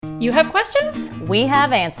You have questions? We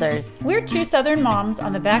have answers. We're two Southern moms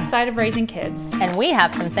on the backside of raising kids. And we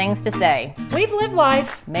have some things to say. We've lived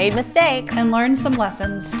life, Made mistakes. and learned some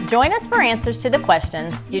lessons. Join us for answers to the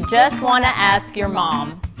questions you just want to ask your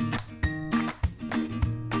mom.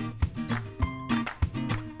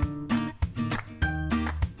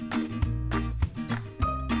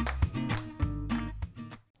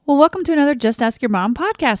 Well, welcome to another Just Ask Your Mom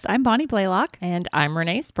podcast. I'm Bonnie Blaylock. And I'm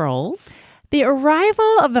Renee Sproles. The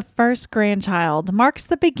arrival of the first grandchild marks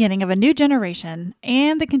the beginning of a new generation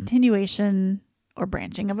and the continuation or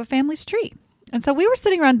branching of a family's tree. And so we were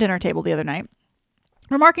sitting around dinner table the other night,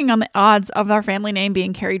 remarking on the odds of our family name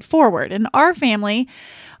being carried forward. In our family,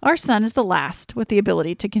 our son is the last with the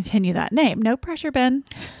ability to continue that name. No pressure, Ben.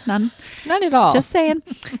 None. Not at all. Just saying.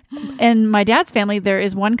 In my dad's family, there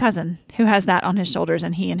is one cousin who has that on his shoulders,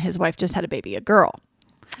 and he and his wife just had a baby, a girl.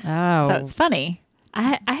 Oh. So it's funny.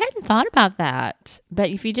 I hadn't thought about that.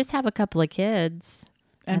 But if you just have a couple of kids...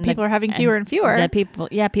 And people are having fewer and fewer.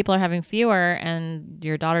 People are having fewer, and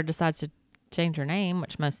your daughter decides to change her name,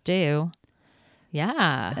 which most do.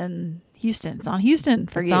 Yeah. And Houston. It's on Houston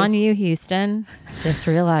for you. It's on you, Houston. Just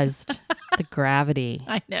realized the gravity.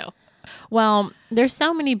 I know. Well, there's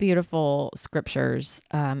so many beautiful scriptures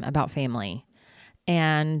about family.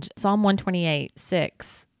 And Psalm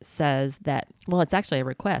 128:6 says that, well, it's actually a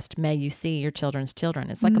request. May you see your children's children.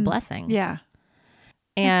 It's like a blessing. Yeah.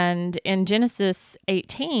 And in Genesis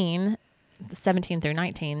 18:17 through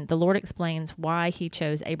 19, the Lord explains why he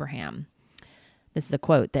chose Abraham. This is a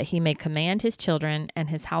quote, that he may command his children and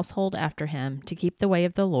his household after him to keep the way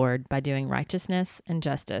of the Lord by doing righteousness and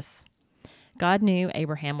justice. God knew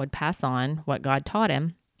Abraham would pass on what God taught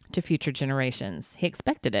him to future generations. He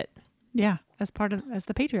expected it. Yeah. As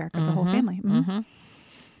the patriarch of the whole family. Mm-hmm.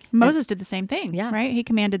 Moses did the same thing. Yeah. Right? He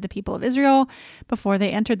commanded the people of Israel before they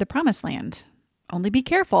entered the promised land. Only be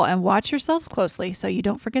careful and watch yourselves closely so you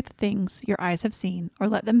don't forget the things your eyes have seen or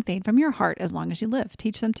let them fade from your heart as long as you live.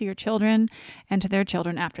 Teach them to your children and to their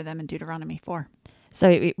children after them in Deuteronomy 4. So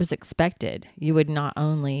it was expected. You would not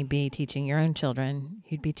only be teaching your own children,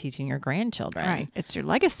 you'd be teaching your grandchildren. Right. It's your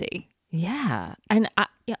legacy. Yeah. And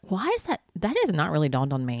why is that? That has not really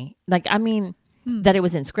dawned on me. That it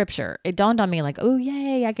was in scripture. It dawned on me like, oh,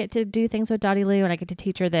 yay, I get to do things with Dottie Lou and I get to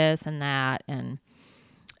teach her this and that.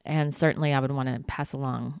 And certainly I would want to pass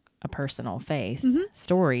along a personal faith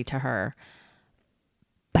story to her.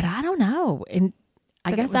 But I don't know. And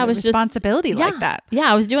I guess I was just responsibility like that.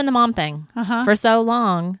 Yeah, I was doing the mom thing for so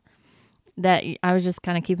long that I was just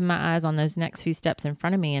kind of keeping my eyes on those next few steps in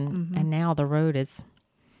front of me. And now the road in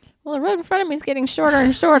front of me is getting shorter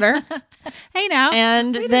and shorter. Hey now.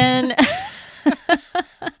 And then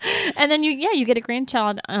and then you get a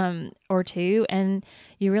grandchild or two and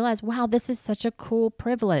you realize, wow, this is such a cool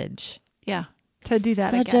privilege. Yeah. To do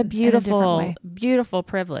that such again. a beautiful, beautiful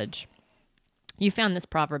privilege. You found this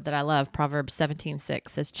proverb that I love. Proverbs 17:6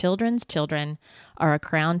 says, children's children are a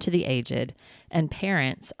crown to the aged, and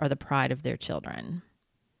parents are the pride of their children.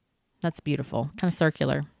 That's beautiful. Kind of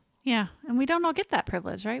circular. Yeah. And we don't all get that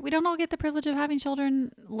privilege, right? We don't all get the privilege of having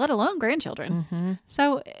children, let alone grandchildren. Mm-hmm.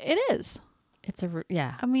 So it is.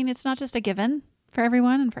 I mean, it's not just a given for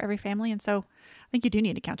everyone and for every family. And so I think you do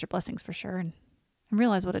need to count your blessings for sure and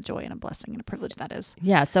realize what a joy and a blessing and a privilege that is.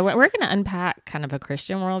 Yeah. So we're going to unpack kind of a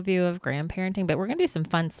Christian worldview of grandparenting, but we're going to do some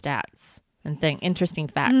fun stats and interesting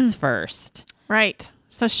facts first. Right.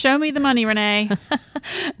 So show me the money, Renee.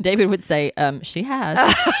 David would say, she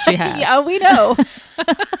has. She has. Yeah, we know.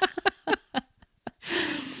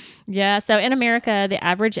 Yeah. So in America, the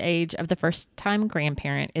average age of the first-time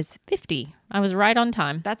grandparent is 50. I was right on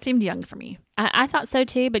time. That seemed young for me. I thought so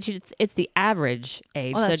too, but it's the average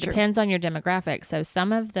age. Well, so it true. Depends on your demographics. So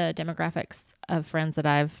some of the demographics of friends that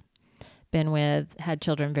I've been with had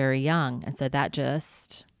children very young. And so that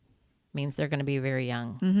just means they're going to be very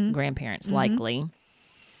young grandparents, likely.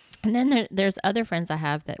 And then there's other friends I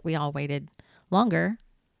have that we all waited longer.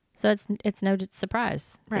 So it's no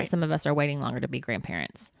surprise that some of us are waiting longer to be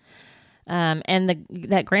grandparents. And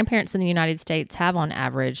that grandparents in the United States have on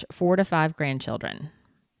average 4 to 5 grandchildren.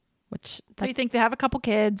 So you think they have a couple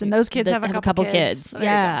kids and those kids have a couple kids. So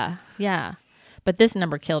yeah. But this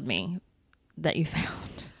number killed me that you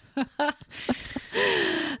found.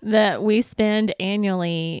 That we spend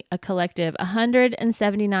annually a collective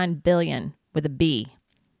 $179 billion with a B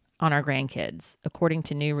on our grandkids, according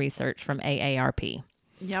to new research from AARP.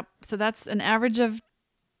 Yep. So that's an average of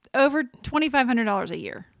over $2,500 a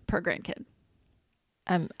year per grandkid.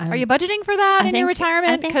 Are you budgeting for that in your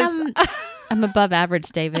retirement? Because I'm above average,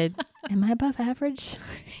 David. Am I above average?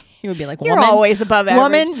 You would be like, you're always above average.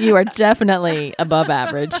 Woman, you are definitely above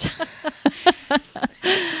average.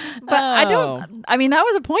 But I mean, that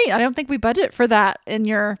was a point. I don't think we budget for that in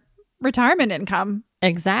your retirement income.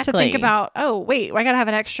 Exactly. To think about, oh, wait, I got to have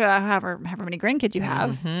an extra, however many grandkids you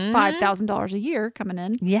have, $5,000 a year coming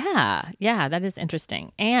in. Yeah. Yeah. That is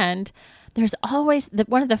interesting. And there's always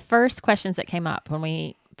one of the first questions that came up when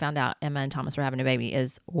we found out Emma and Thomas were having a baby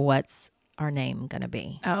is, what's our name going to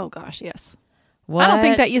be? Oh, gosh, yes. I don't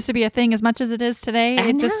think that used to be a thing as much as it is today.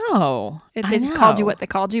 They just called you what they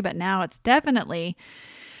called you, but now it's definitely,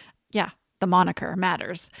 the moniker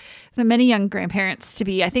matters. The many young grandparents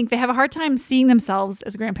I think they have a hard time seeing themselves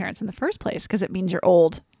as grandparents in the first place because it means you're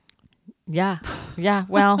old. Yeah. Yeah.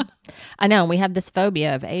 Well, I know we have this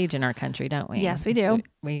phobia of age in our country, don't we? Yes, we do.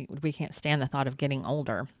 We can't stand the thought of getting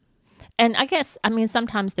older. And I guess,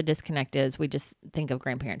 sometimes the disconnect is we just think of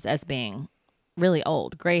grandparents as being really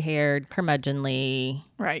old, gray-haired, curmudgeonly,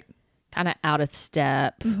 right? Kind of out of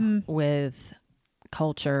step with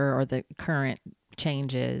culture or the current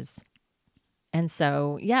changes. And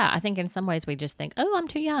so, I think in some ways we just think, oh, I'm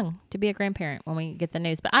too young to be a grandparent when we get the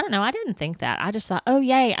news. But I don't know. I didn't think that. I just thought, oh,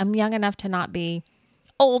 yay, I'm young enough to not be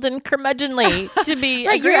old and curmudgeonly to be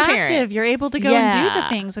a grandparent. You're active. You're able to go and do the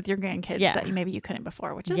things with your grandkids that maybe you couldn't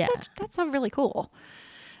before, which is that's really cool.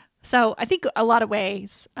 So I think a lot of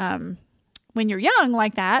ways when you're young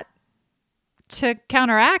like that, to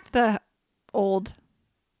counteract the old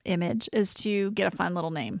image is to get a fun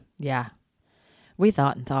little name. Yeah. We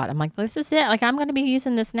thought. I'm like, this is it. Like, I'm going to be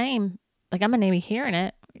using this name. Like, I'm going to be hearing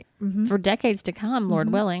it for decades to come,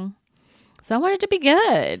 Lord willing. So I want it to be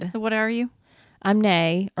good. So what are you? I'm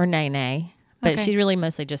Nay or Nay, but she really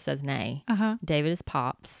mostly just says Nay. David is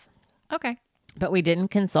Pops. Okay. But we didn't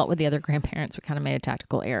consult with the other grandparents. We kind of made a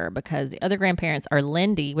tactical error because the other grandparents are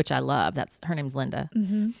Lindy, which I love. Her name's Linda.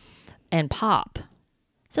 And Pop.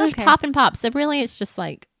 So there's Pop and Pop. So really it's just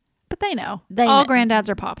like, but they know. All granddads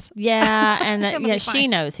are Pops. Yeah, and she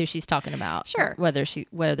knows who she's talking about. Sure. Whether she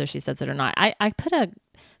says it or not. I put a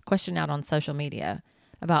question out on social media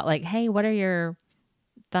about like, hey, what are your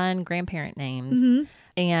fun grandparent names?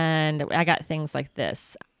 And I got things like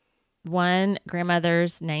this. One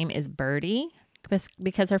grandmother's name is Birdie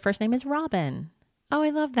because her first name is Robin. Oh,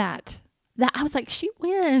 I love that. I was like, she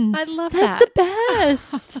wins. I love that. That's the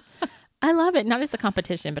best. I love it. Not as a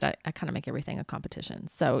competition, but I kind of make everything a competition.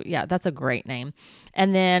 So yeah, that's a great name.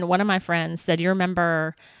 And then one of my friends said, you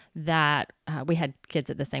remember that we had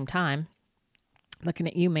kids at the same time, looking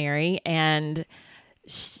at you, Mary, and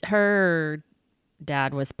her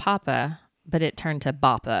dad was Papa, but it turned to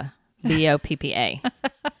Boppa, Boppa.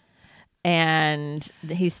 And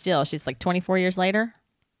she's like 24 years later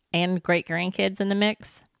and great grandkids in the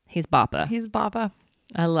mix. He's Boppa. He's Boppa.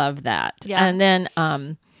 I love that. Yeah. And then,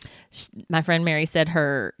 my friend Mary said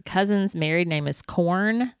her cousin's married name is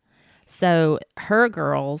Corn. So her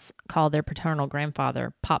girls call their paternal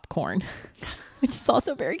grandfather Popcorn, which is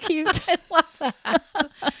also very cute. I love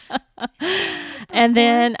that. And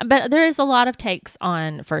then, but there is a lot of takes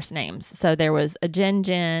on first names. So there was a Jen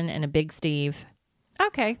and a Big Steve.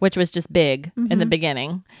 Okay. Which was just big in the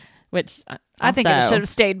beginning, which I think it should have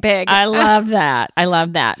stayed big. I love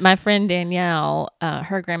that. My friend Danielle,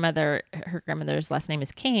 her grandmother's last name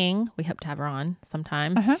is King. We hope to have her on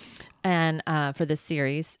sometime and for this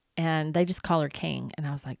series. And they just call her King. And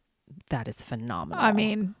I was like, that is phenomenal. I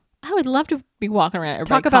mean, I would love to be walking around.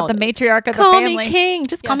 Talk about the matriarch of the Call family. me King.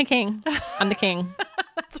 Just call me King. I'm the king.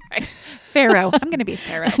 That's right. Pharaoh. I'm going to be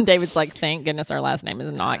Pharaoh. And David's like, thank goodness our last name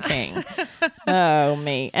is not King. Oh,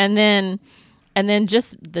 me. And then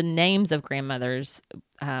just the names of grandmothers,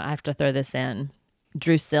 I have to throw this in.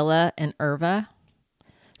 Drusilla and Irva.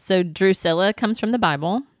 So Drusilla comes from the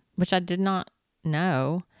Bible, which I did not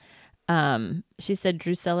know. She said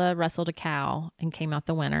Drusilla wrestled a cow and came out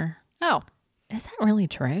the winner. Oh. Is that really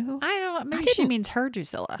true? I don't know. Maybe she means her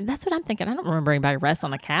Drusilla. That's what I'm thinking. I don't remember anybody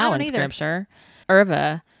wrestling a cow in scripture.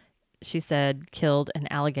 Irva, she said, killed an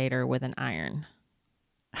alligator with an iron.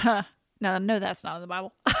 Huh. No, that's not in the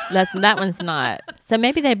Bible. That one's not. So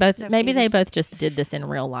maybe they both just did this in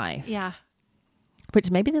real life. Yeah. Which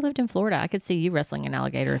maybe they lived in Florida. I could see you wrestling an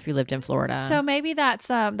alligator if you lived in Florida. So maybe that's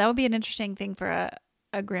that would be an interesting thing for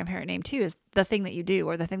a grandparent name too, is the thing that you do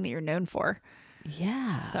or the thing that you're known for.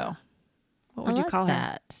 Yeah. So what would you call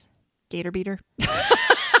that? Gator beater?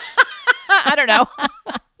 I don't know.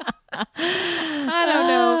 I don't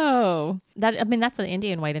know. That's an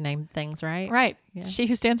Indian way to name things, right? Right. Yeah. She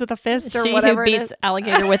who stands with a fist or she whatever. She who beats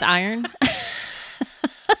alligator with iron.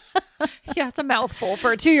 Yeah, it's a mouthful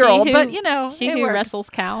for a 2-year-old, but she who wrestles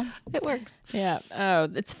cow. It works. Yeah. Oh,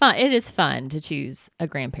 it's fun. It is fun to choose a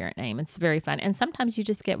grandparent name. It's very fun. And sometimes you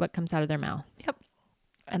just get what comes out of their mouth. Yep.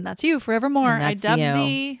 And that's you forevermore. I dub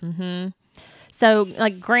thee. Mm-hmm. So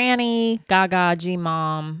like Granny, Gaga,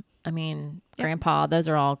 G-Mom, Yep. Grandpa, those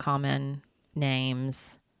are all common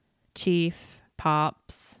names. Chief,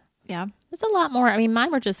 Pops. Yeah. There's a lot more.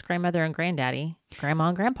 Mine were just grandmother and granddaddy, grandma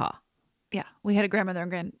and grandpa. Yeah. We had a grandmother and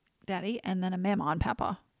granddaddy and then a mama and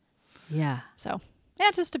papa. Yeah. So yeah,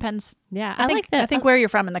 it just depends. Yeah. I think, I think where you're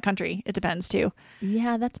from in the country, it depends too.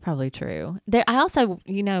 Yeah, that's probably true. I also,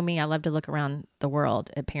 you know me, I love to look around the world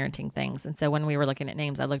at parenting things. And so when we were looking at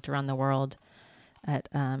names, I looked around the world at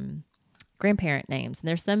grandparent names. And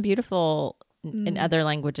there's some beautiful, in other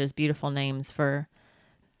languages, beautiful names for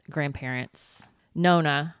grandparents.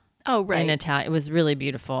 Nona. Oh, right. In Italian, it was really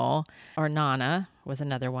beautiful. Or Nana was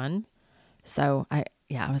another one. So I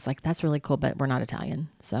was like, that's really cool, but we're not Italian.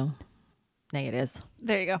 So nay, it is.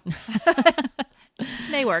 There you go.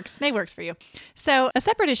 Nay works. Nay works for you. So a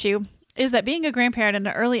separate issue is that being a grandparent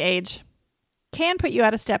at an early age can put you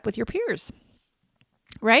out of step with your peers,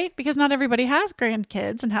 right? Because not everybody has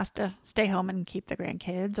grandkids and has to stay home and keep the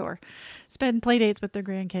grandkids or spend play dates with their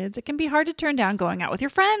grandkids. It can be hard to turn down going out with your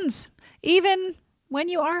friends, even when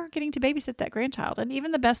you are getting to babysit that grandchild. And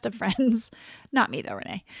even the best of friends, not me though,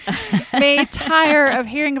 Renee, may tire of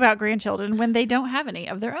hearing about grandchildren when they don't have any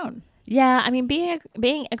of their own. Yeah,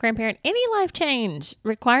 being a grandparent, any life change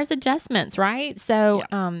requires adjustments, right? So,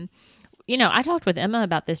 I talked with Emma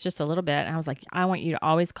about this just a little bit, and I was like, I want you to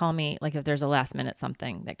always call me, like if there's a last minute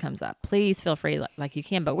something that comes up, please feel free, like you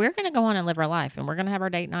can. But we're going to go on and live our life, and we're going to have our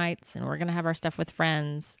date nights, and we're going to have our stuff with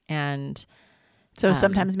friends, and so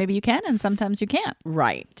sometimes maybe you can, and sometimes you can't.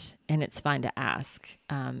 Right, and it's fine to ask.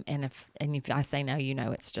 And if I say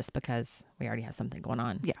no, it's just because we already have something going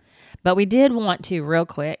on. Yeah. But we did want to real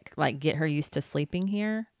quick, like get her used to sleeping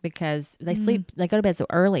here because they they go to bed so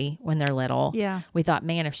early when they're little. Yeah. We thought,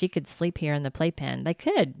 man, if she could sleep here in the playpen, they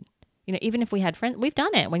could. Even if we had friends, we've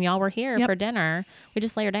done it when y'all were here for dinner. We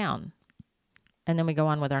just lay her down, and then we go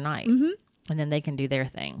on with our night, and then they can do their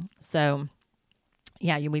thing. So.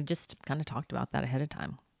 Yeah, we just kind of talked about that ahead of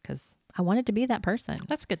time because I wanted to be that person.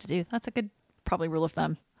 That's good to do. That's a good probably rule of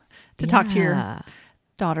thumb to talk to your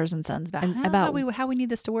daughters and sons about how we need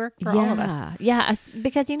this to work for all of us. Yeah,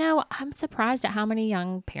 because I'm surprised at how many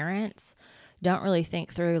young parents don't really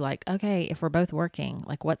think through like, okay, if we're both working,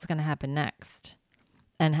 like what's going to happen next,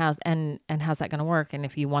 and how's that going to work, and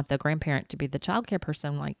if you want the grandparent to be the childcare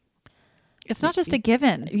person, like. It's not just a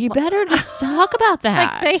given. You better just talk about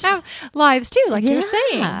that. Like they have lives too, like you're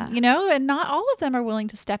saying, and not all of them are willing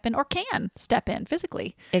to step in or can step in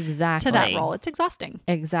physically. Exactly. To that role. It's exhausting.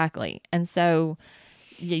 Exactly. And so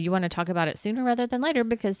you want to talk about it sooner rather than later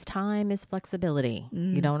because time is flexibility.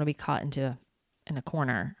 You don't want to be caught in a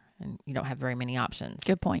corner and you don't have very many options.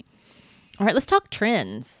 Good point. All right, let's talk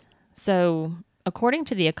trends. So according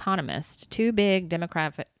to The Economist, two big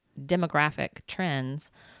demographic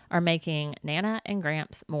trends are making Nana and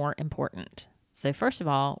Gramps more important. So first of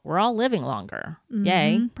all, we're all living longer.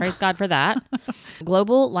 Yay. Praise God for that.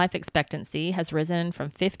 Global life expectancy has risen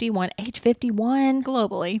from age 51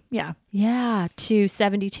 globally. Yeah. Yeah, to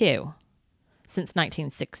 72 since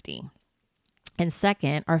 1960. And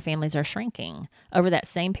second, our families are shrinking. Over that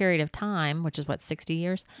same period of time, which is 60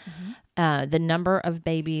 years, the number of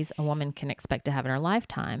babies a woman can expect to have in her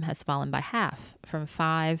lifetime has fallen by half, from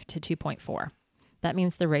 5 to 2.4. That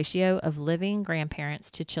means the ratio of living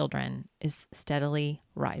grandparents to children is steadily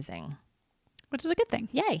rising. Which is a good thing.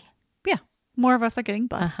 Yay. Yeah. More of us are getting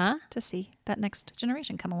blessed to see that next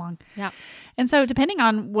generation come along. Yeah. And so depending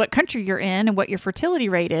on what country you're in and what your fertility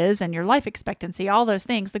rate is and your life expectancy, all those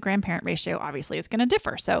things, the grandparent ratio obviously is going to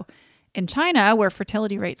differ. So in China, where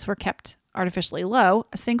fertility rates were kept artificially low,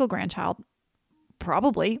 a single grandchild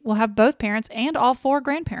probably will have both parents and all four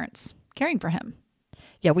grandparents caring for him.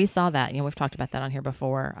 Yeah, we saw that. We've talked about that on here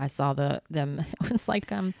before. I saw them. It was like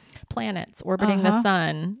planets orbiting the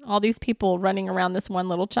sun. All these people running around this one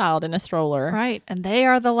little child in a stroller. Right. And they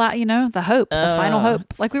are the hope, the final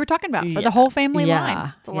hope, like we were talking about, for the whole family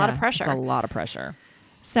line. It's a lot of pressure. It's a lot of pressure.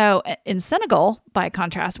 So in Senegal, by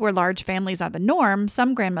contrast, where large families are the norm,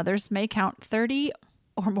 some grandmothers may count 30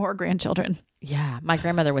 or more grandchildren. Yeah. My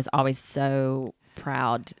grandmother was always so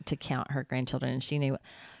proud to count her grandchildren. And she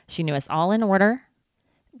knew us all in order.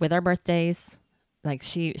 With our birthdays, like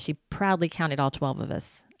she proudly counted all 12 of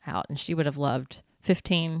us out, and she would have loved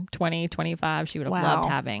 15, 20, 25. She would have loved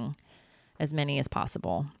having as many as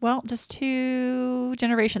possible. Well, just 2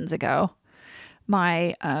 generations ago,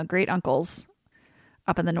 my great uncles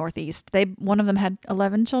up in the Northeast, one of them had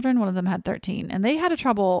 11 children, one of them had 13, and they had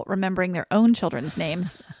trouble remembering their own children's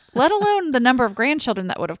names, let alone the number of grandchildren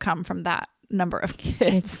that would have come from that number of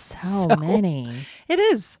kids. It's so many. It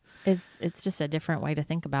is. It's just a different way to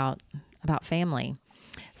think about family.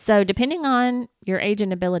 So depending on your age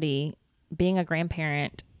and ability, being a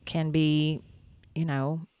grandparent can be, you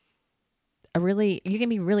know, you can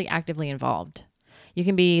be really actively involved. You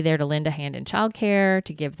can be there to lend a hand in childcare,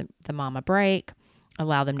 to give the mom a break,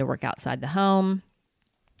 allow them to work outside the home.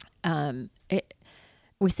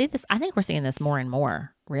 We see this, I think we're seeing this more and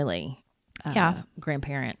more, really.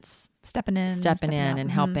 Grandparents stepping in and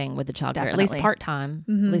helping with the childcare, at least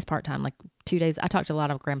part-time, like 2 days. I talked to a lot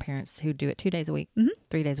of grandparents who do it 2 days a week,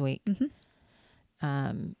 3 days a week.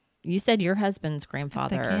 You said your husband's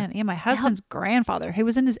grandfather. They can. Yeah, my husband's grandfather, who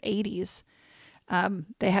was in his 80s.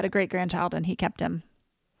 They had a great grandchild, and he kept him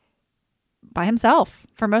by himself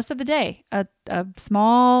for most of the day. A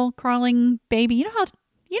small crawling baby. You know how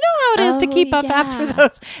it is to keep up after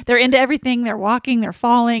those. They're into everything. They're walking. They're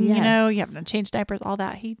falling. Yes. You know, you have to change diapers. All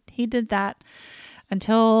that. He did that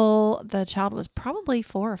until the child was probably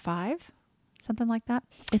 4 or 5, something like that.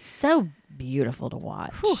 It's so beautiful to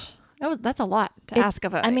watch. Whew. That's a lot to ask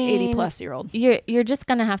of a 80-plus-year-old. You're just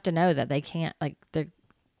gonna have to know that they can't, like,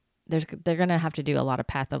 they're gonna have to do a lot of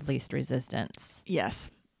path of least resistance. Yes.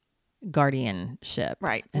 Guardianship.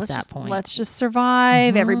 Right. At that point. Let's just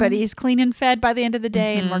survive. Everybody's clean and fed by the end of the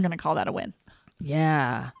day, and we're gonna call that a win.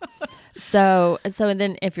 Yeah. So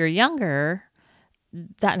then if you're younger,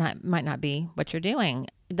 that might not be what you're doing.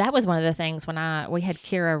 That was one of the things when we had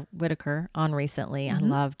Kira Whitaker on recently. I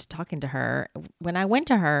loved talking to her. When I went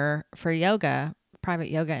to her for yoga, private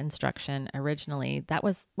yoga instruction originally, that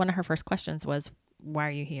was one of her first questions was, why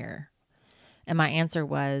are you here? And my answer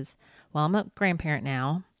was, well, I'm a grandparent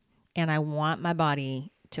now, and I want my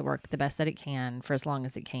body to work the best that it can for as long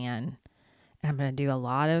as it can. And I'm going to do a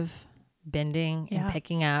lot of bending and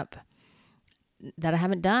picking up that I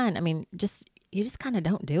haven't done. I mean, you just kind of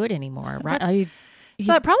don't do it anymore, right?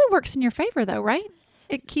 So that probably works in your favor, though, right?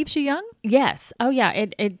 It keeps you young? Yes. Oh, yeah,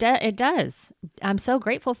 it does. I'm so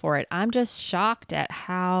grateful for it. I'm just shocked at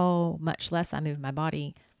how much less I move my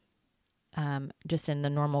body just in the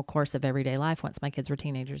normal course of everyday life once my kids were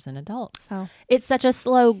teenagers and adults. So it's such a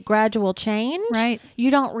slow, gradual change. Right. You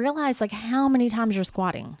don't realize, like, how many times you're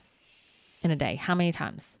squatting in a day. How many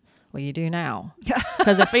times? Well, you do now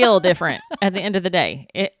because I feel different at the end of the day.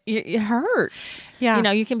 It hurts. Yeah. You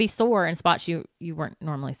know, you can be sore in spots you weren't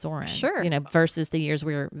normally sore in. Sure. You know, versus the years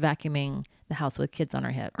we were vacuuming the house with kids on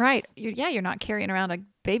our hips. Right. You're not carrying around a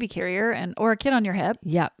baby carrier or a kid on your hip.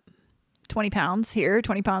 Yep. 20 pounds here,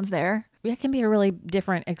 20 pounds there. It can be a really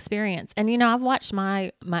different experience. And, you know, I've watched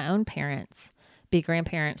my own parents be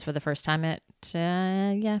grandparents for the first time at,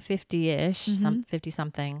 50-ish,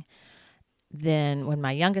 50-something. Then when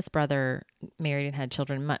my youngest brother married and had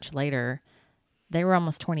children much later, they were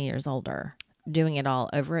almost 20 years older, doing it all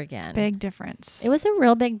over again. Big difference. It was a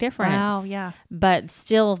real big difference. Wow, yeah. But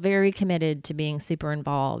still very committed to being super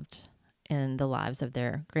involved in the lives of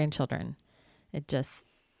their grandchildren. It just,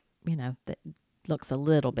 you know, looks a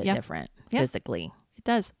little bit different physically. It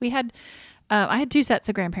does. We had, I had 2 sets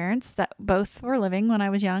of grandparents that both were living when I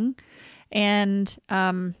was young. And,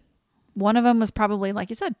 one of them was probably, like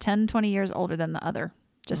you said, 10, 20 years older than the other,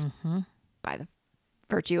 just by the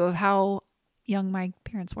virtue of how young my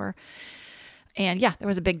parents were. And yeah, there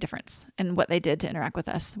was a big difference in what they did to interact with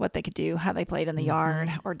us, what they could do, how they played in the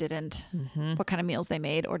yard or didn't, what kind of meals they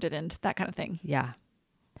made or didn't, that kind of thing. Yeah.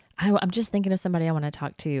 I'm just thinking of somebody I want to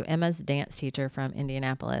talk to. Emma's dance teacher from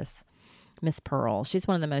Indianapolis, Miss Pearl. She's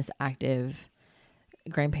one of the most active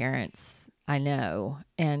grandparents I know.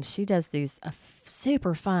 And she does these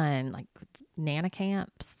super fun, like, Nana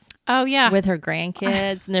camps. Oh, yeah. With her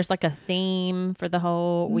grandkids. And there's like a theme for the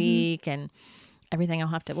whole week and everything. We'll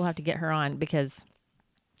have to get her on because.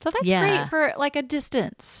 So that's great for like a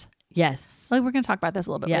distance. Yes. Like, we're going to talk about this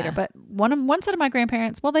a little bit later, but one set of my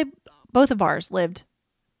grandparents, both of ours lived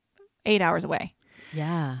 8 hours away.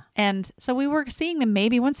 Yeah. And so we were seeing them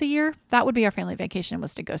maybe once a year. That would be our family vacation,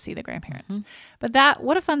 was to go see the grandparents. But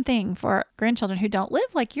what a fun thing for grandchildren who don't live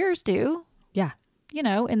like yours do. Yeah. You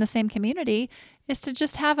know, in the same community, is to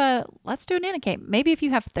just have let's do a Nana camp. Maybe if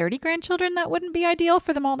you have 30 grandchildren, that wouldn't be ideal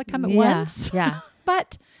for them all to come at once. Yeah.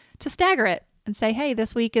 But to stagger it and say, hey,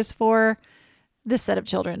 this week is for this set of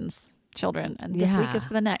children's children and this week is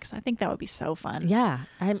for the next. I think that would be so fun. Yeah.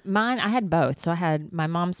 I had both. So I had my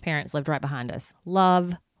mom's parents lived right behind us.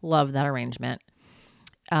 Love that arrangement.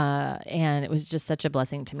 And it was just such a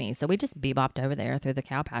blessing to me. So we just bebopped over there through the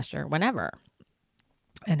cow pasture whenever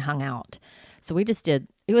and hung out. So we just it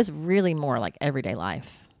was really more like everyday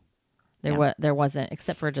life. There wasn't,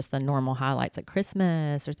 except for just the normal highlights at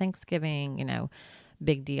Christmas or Thanksgiving, you know,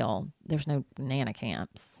 big deal. There's no Nana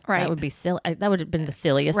camps. Right. That would be silly. That would have been the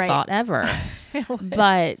silliest thought ever.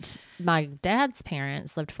 But my dad's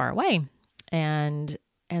parents lived far away, and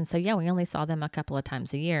And so, yeah, we only saw them a couple of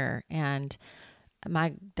times a year. And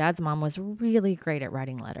my dad's mom was really great at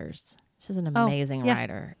writing letters. She's an amazing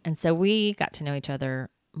writer. And so we got to know each other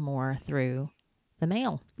more through the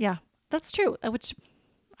mail. Yeah, that's true. Which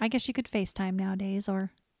I guess you could FaceTime nowadays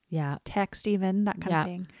or text even, that kind of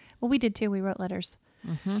thing. Well, we did too. We wrote letters.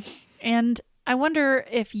 Mm-hmm. And I wonder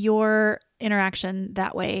if your interaction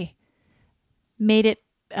that way made it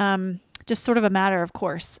just sort of a matter of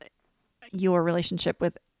course, your relationship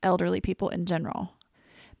with elderly people in general.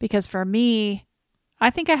 Because for me, I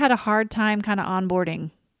think I had a hard time kind of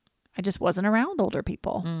onboarding. I just wasn't around older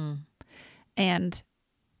people. And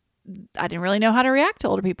I didn't really know how to react to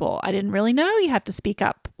older people. I didn't really know you have to speak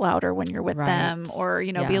up louder when you're with them or,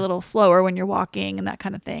 be a little slower when you're walking and that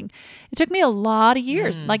kind of thing. It took me a lot of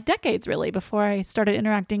years, like decades really, before I started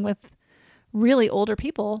interacting with really older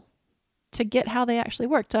people to get how they actually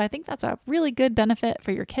work. So I think that's a really good benefit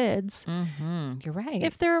for your kids. Mm-hmm. You're right.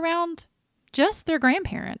 If they're around just their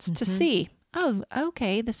grandparents to see, oh,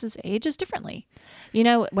 okay, this is ages differently. You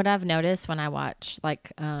know, what I've noticed when I watch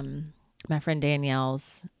like my friend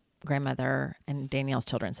Danielle's grandmother and Danielle's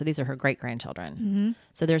children. So these are her great grandchildren. Mm-hmm.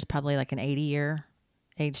 So there's probably like an 80-year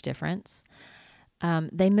age difference.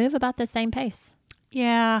 They move about the same pace.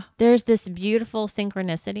 Yeah. There's this beautiful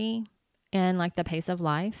synchronicity in like the pace of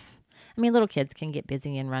life. I mean, little kids can get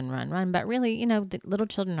busy and run, but really, the little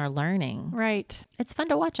children are learning. Right. It's fun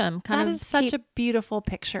to watch them. That is such a beautiful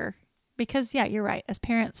picture because, you're right. As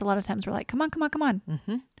parents, a lot of times we're like, come on.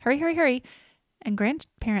 Mm-hmm. Hurry. And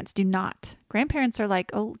grandparents do not. Grandparents are like,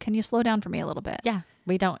 oh, can you slow down for me a little bit? Yeah,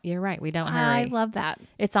 we don't. You're right. We don't hurry. I love that.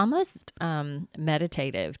 It's almost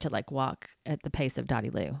meditative to like walk at the pace of Dottie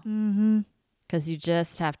Lou. Mm-hmm. Because you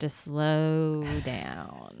just have to slow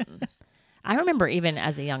down. I remember even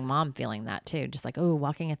as a young mom feeling that too, just like,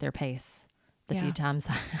 walking at their pace. The few times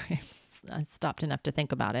I stopped enough to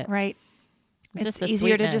think about it. Right. It's just just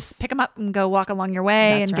easier to just pick them up and go walk along your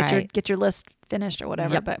way That's and get your list finished or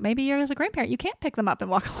whatever. Yep. But maybe you're as a grandparent, you can't pick them up and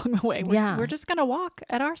walk along the way. We're just going to walk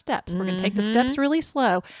at our steps. We're going to take the steps really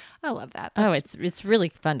slow. I love that. It's really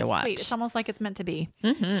fun to watch. Sweet. It's almost like it's meant to be.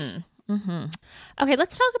 Mm-hmm. Mm-hmm. Okay,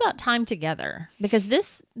 let's talk about time together because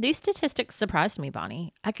these statistics surprised me,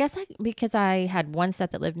 Bonnie. I guess because I had one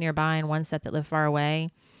set that lived nearby and one set that lived far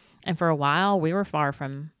away, and for a while we were far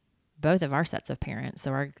from both of our sets of parents,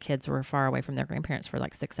 so our kids were far away from their grandparents for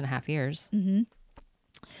like 6.5 years. Mm-hmm.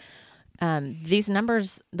 These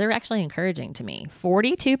numbers, they're actually encouraging to me.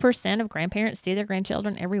 42% of grandparents see their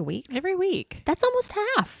grandchildren every week. Every week. That's almost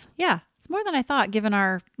half. Yeah, it's more than I thought given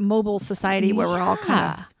our mobile society where we're all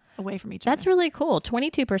kind of away from each other. That's really cool.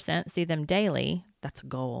 22% see them daily. That's a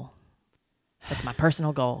goal. That's my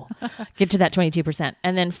personal goal. Get to that 22%.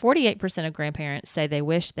 And then 48% of grandparents say they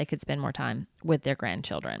wish they could spend more time with their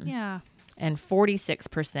grandchildren. Yeah. And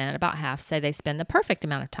 46%, about half, say they spend the perfect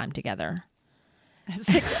amount of time together.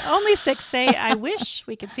 Only 6 say, I wish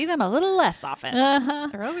we could see them a little less often.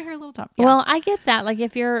 They're over here a little top. Yes. Well, I get that. Like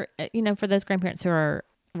if you're, for those grandparents who are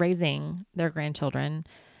raising their grandchildren,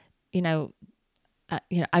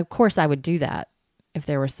 of course I would do that if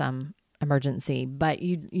there was some emergency, but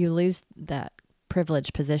you lose that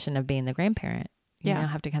privileged position of being the grandparent. You now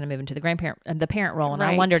have to kind of move into the parent role. And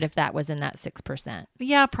I wondered if that was in that 6%.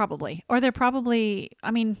 Yeah, probably. Or they're probably,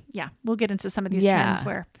 we'll get into some of these trends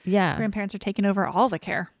where grandparents are taking over all the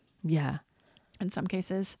care. Yeah. In some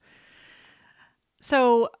cases.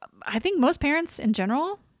 So I think most parents in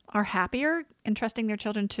general are happier entrusting their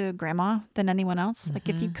children to grandma than anyone else. Mm-hmm. Like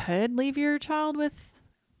if you could leave your child with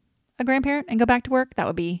a grandparent and go back to work, that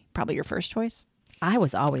would be probably your first choice. I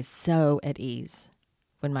was always so at ease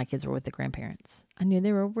when my kids were with the grandparents. I knew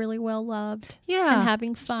they were really well loved. Yeah. And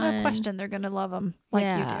having fun. There's no question they're going to love them like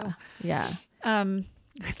you do. Yeah.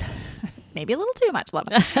 Maybe a little too much love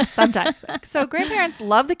them sometimes. So grandparents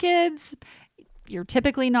love the kids. You're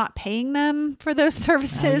typically not paying them for those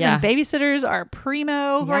services, and babysitters are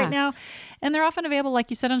primo right now. And they're often available, like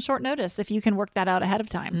you said, on short notice if you can work that out ahead of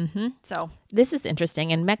time. Mm-hmm. So this is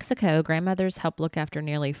interesting. In Mexico, grandmothers help look after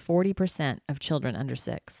nearly 40% of children under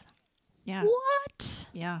 6. Yeah. What?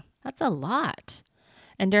 Yeah. That's a lot.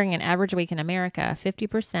 And during an average week in America,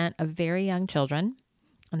 50% of very young children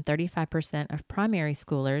and 35% of primary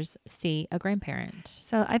schoolers see a grandparent.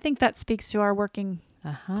 So I think that speaks to our working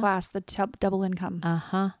class, the double income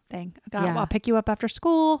thing. I'll pick you up after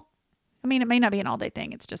school. I mean, it may not be an all day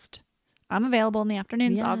thing. It's just, I'm available in the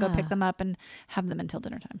afternoons. So I'll go pick them up and have them until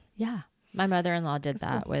dinner time. Yeah. My mother-in-law did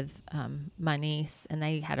that with my niece, and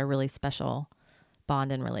they had a really special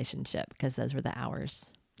bond and relationship because those were the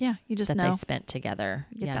hours. Yeah. You just that know. they spent together.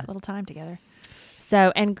 Get that little time together.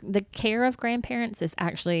 So, and the care of grandparents is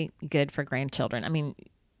actually good for grandchildren. I mean,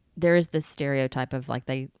 there is this stereotype of like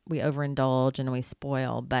we overindulge and we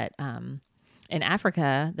spoil, but in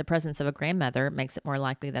Africa, the presence of a grandmother makes it more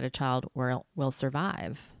likely that a child will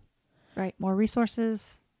survive. Right. More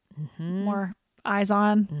resources, more eyes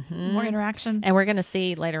on, more interaction. And we're going to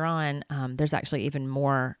see later on, there's actually even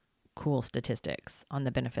more cool statistics on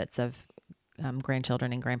the benefits of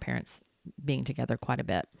grandchildren and grandparents being together quite a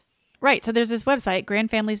bit. Right. So there's this website,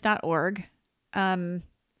 grandfamilies.org, and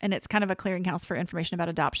it's kind of a clearinghouse for information about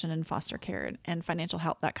adoption and foster care and financial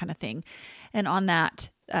help, that kind of thing. And on that,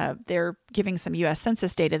 they're giving some U.S.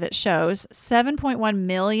 Census data that shows 7.1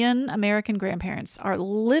 million American grandparents are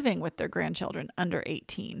living with their grandchildren under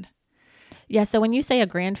 18. Yeah. So when you say a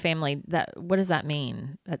grand family, what does that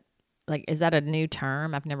mean? Is that a new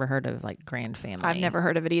term? I've never heard of like grand family. I've never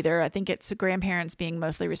heard of it either. I think it's grandparents being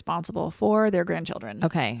mostly responsible for their grandchildren.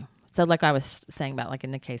 Okay. So like I was saying about like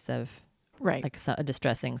in the case of right, like a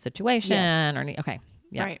distressing situation okay.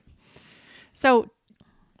 Yeah. Right. So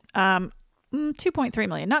 2.3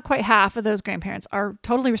 million, not quite half of those grandparents are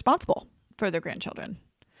totally responsible for their grandchildren.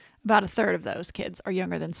 About a third of those kids are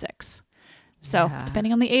younger than 6. So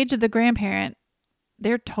depending on the age of the grandparent,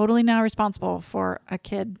 they're totally now responsible for a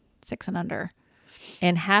kid 6 and under.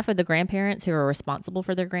 And half of the grandparents who are responsible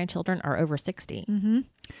for their grandchildren are over 60. Mm-hmm.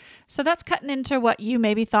 So that's cutting into what you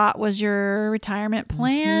maybe thought was your retirement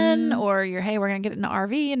plan or your, hey, we're going to get in an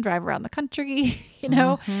RV and drive around the country,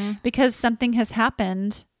 because something has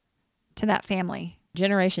happened to that family.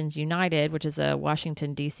 Generations United, which is a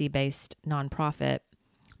Washington, D.C. based nonprofit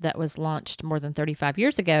that was launched more than 35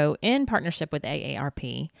 years ago in partnership with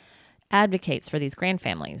AARP, advocates for these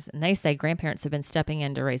grandfamilies. And they say grandparents have been stepping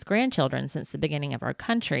in to raise grandchildren since the beginning of our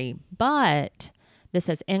country, but this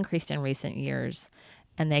has increased in recent years,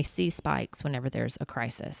 and they see spikes whenever there's a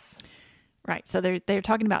crisis. Right. So they're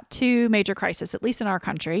talking about 2 major crises, at least in our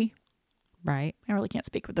country. Right. I really can't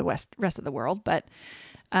speak with the rest of the world, but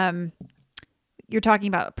you're talking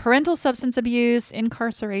about parental substance abuse,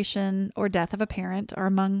 incarceration, or death of a parent are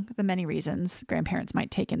among the many reasons grandparents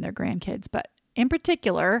might take in their grandkids. But in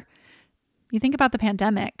particular, you think about the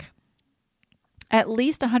pandemic, at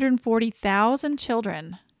least 140,000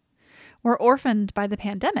 children were orphaned by the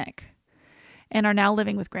pandemic and are now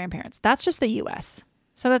living with grandparents. That's just the U.S.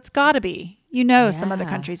 So that's got to be, some other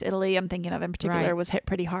countries, Italy, I'm thinking of in particular, was hit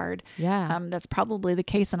pretty hard. Yeah. That's probably the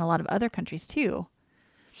case in a lot of other countries too.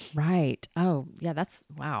 Right. Oh, yeah, that's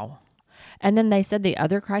wow. And then they said the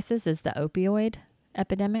other crisis is the opioid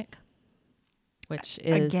epidemic, which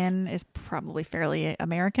is probably fairly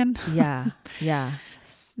American. Yeah. Yeah.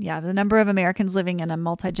 Yeah. The number of Americans living in a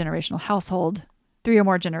multi-generational household, 3 or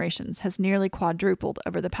more generations, has nearly quadrupled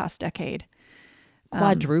over the past decade.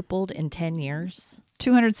 Quadrupled in 10 years?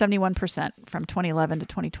 271% from 2011 to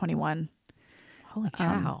 2021. Holy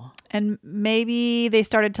cow. And maybe they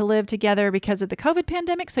started to live together because of the COVID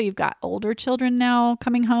pandemic. So you've got older children now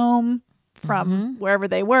coming home from wherever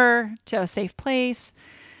they were to a safe place.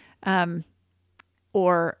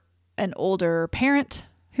 Or an older parent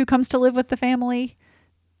who comes to live with the family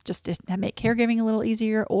just to make caregiving a little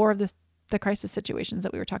easier, or the crisis situations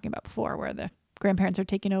that we were talking about before where the grandparents are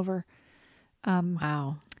taking over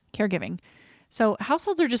caregiving. So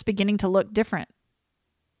households are just beginning to look different.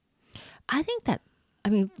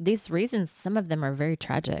 These reasons, some of them are very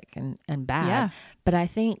tragic and bad, Yeah. but I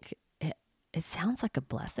think it sounds like a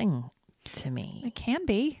blessing to me. It can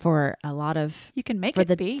be. For a lot of, you can make for it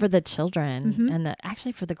the, be. for the children and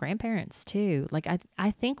actually for the grandparents too. Like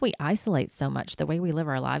I think we isolate so much the way we live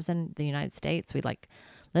our lives in the United States. We like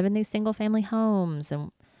live in these single family homes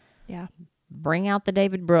and bring out the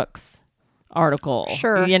David Brooks article.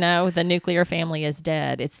 Sure. The nuclear family is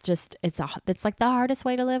dead. It's like the hardest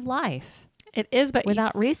way to live life. It is, but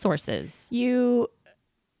without resources. You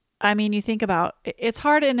think about it's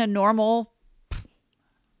hard in a normal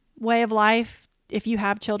way of life if you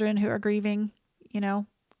have children who are grieving,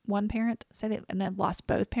 one parent, and they've lost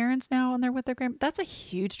both parents now and they're with their that's a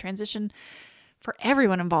huge transition for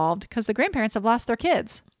everyone involved because the grandparents have lost their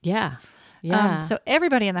kids. Yeah. Yeah. So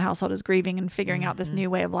everybody in the household is grieving and figuring out this new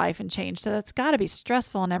way of life and change. So that's got to be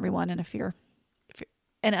stressful on everyone. And if you're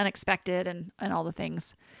and unexpected and all the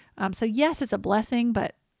things. So yes, it's a blessing,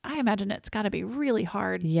 but I imagine it's got to be really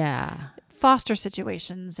hard. Yeah. Foster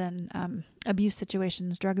situations and abuse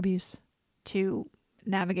situations, drug abuse, to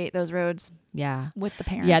navigate those roads. Yeah. With the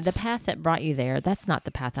parents. Yeah, the path that brought you there, that's not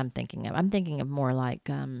the path I'm thinking of. I'm thinking of more like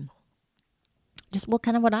just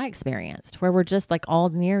kind of what I experienced, where we're just like all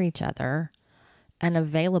near each other and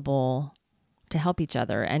available to help each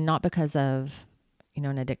other, and not because of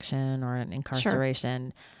an addiction or an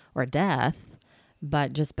incarceration or death,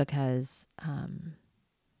 but just because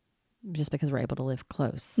just because we're able to live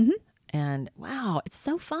close. Mhm. And wow, it's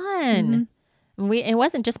so fun. And it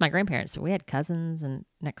wasn't just my grandparents. We had cousins and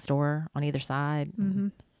next door on either side.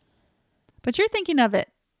 But you're thinking of it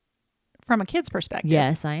from a kid's perspective.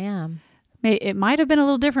 Yes, I am. It might have been a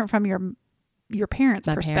little different from your parents'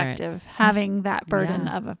 My perspective, parents. having that burden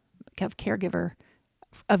of caregiver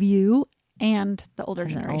of you and the older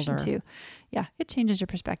And the generation older. too. Yeah, it changes your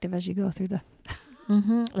perspective as you go through the.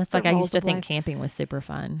 That's like I roles used to of think life. camping was super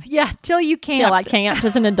fun. Yeah, till you camped. Till I camped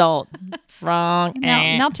as an adult. Wrong.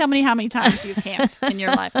 Now tell me how many times you camped in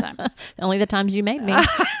your lifetime. Only the times you made me.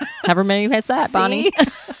 However many has that, Bonnie.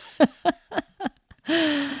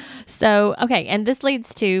 So, okay. And this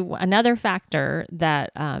leads to another factor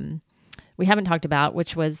that we haven't talked about,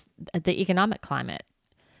 which was the economic climate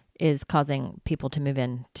is causing people to move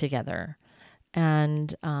in together.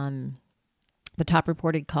 And the top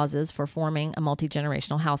reported causes for forming a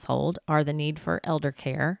multi-generational household are the need for elder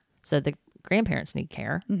care. So the grandparents need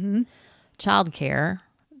care, child care,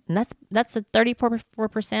 and that's a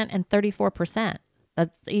 34% and 34%.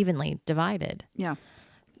 That's evenly divided. Yeah.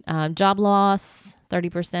 Job loss,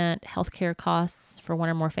 30%. Healthcare costs for one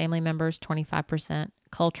or more family members, 25%.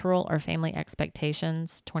 Cultural or family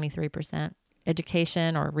expectations, 23%.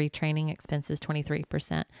 Education or retraining expenses,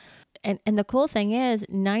 23%. And the cool thing is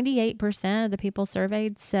 98% of the people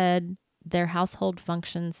surveyed said their household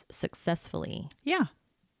functions successfully. Yeah.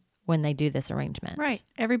 When they do this arrangement. Right.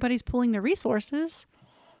 Everybody's pooling their resources.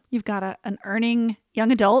 You've got an earning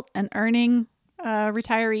young adult, an earning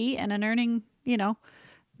retiree, and an earning,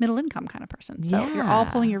 middle income kind of person. So you're all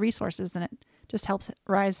pulling your resources, and it just helps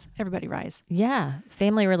everybody rise. Yeah.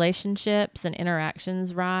 Family relationships and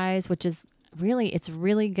interactions rise, which is it's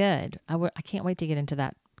really good. I can't wait to get into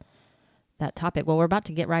that topic. Well, we're about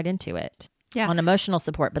to get right into it. Yeah. On emotional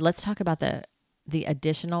support, but let's talk about the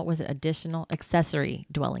additional accessory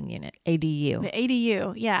dwelling unit, ADU. The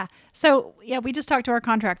ADU, yeah. So, we just talked to our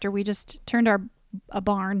contractor. We just turned a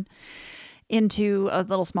barn into a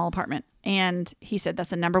little small apartment. And he said that's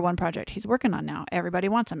the number one project he's working on now. Everybody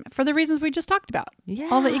wants them for the reasons we just talked about. Yeah.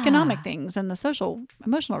 All the economic things and the social,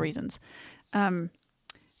 emotional reasons.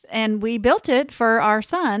 And we built it for our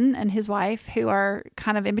son and his wife, who are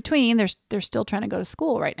kind of in between. They're still trying to go to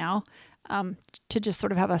school right now, to just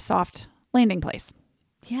sort of have a soft landing place.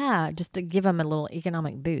 Yeah, just to give them a little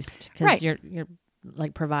economic boost because you're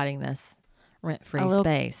like providing this rent-free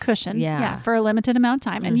space cushion, for a limited amount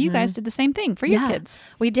of time. And you guys did the same thing for your kids.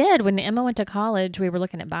 We did. When Emma went to college, we were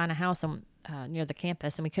looking at buying a house near the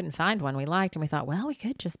campus, and we couldn't find one we liked. And we thought, well, we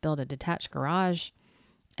could just build a detached garage,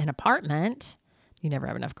 an apartment. You never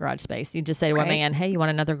have enough garage space. You just say to one man, "Hey, you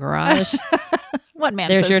want another garage?" One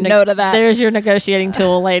man says no to that. There's your negotiating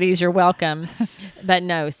tool, ladies. You're welcome. But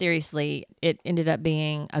no, seriously, it ended up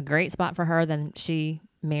being a great spot for her. Then she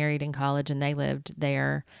married in college, and they lived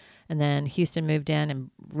there. And then Houston moved in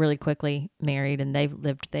and really quickly married, and they've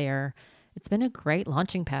lived there. It's been a great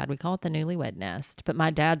launching pad. We call it the newlywed nest. But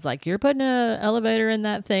my dad's like, you're putting an elevator in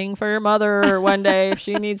that thing for your mother one day if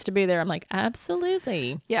she needs to be there. I'm like,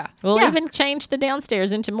 absolutely. Yeah. We'll even change the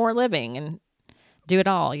downstairs into more living and do it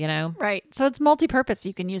all, Right. So it's multi-purpose.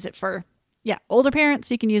 You can use it for, older parents.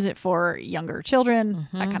 You can use it for younger children,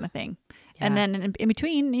 that kind of thing. Yeah. And then in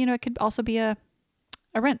between, it could also be a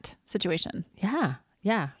rent situation. Yeah.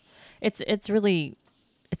 Yeah.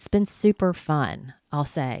 It's been super fun, I'll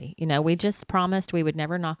say. We just promised we would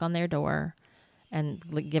never knock on their door and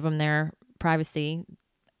give them their privacy.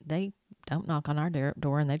 They don't knock on our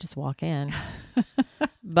door and they just walk in.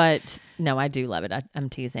 But no, I do love it. I'm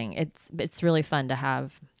teasing. It's really fun to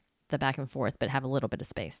have the back and forth, but have a little bit of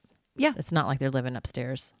space. Yeah. It's not like they're living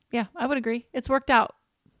upstairs. Yeah, I would agree. It's worked out.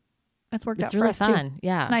 It's really for us fun. Too.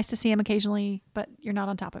 Yeah. It's nice to see them occasionally, but you're not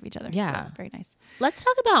on top of each other. Yeah. So it's very nice. Let's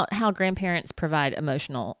talk about how grandparents provide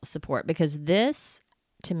emotional support, because this,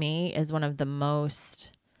 to me, is one of the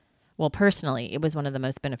most, personally, it was one of the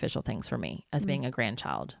most beneficial things for me as being a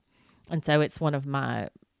grandchild. And so it's one of my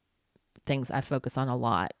things I focus on a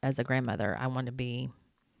lot as a grandmother. I want to be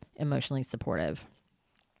emotionally supportive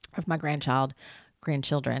of my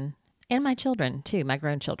grandchildren, and my children too, my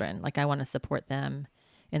grown children. Like, I want to support them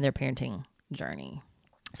in their parenting journey.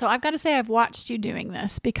 So I've got to say I've watched you doing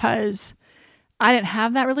this, because I didn't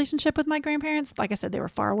have that relationship with my grandparents. Like I said, they were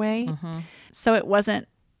far away. Mm-hmm. So it wasn't,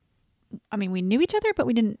 we knew each other, but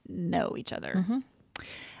we didn't know each other. Mm-hmm.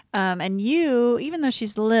 And you, even though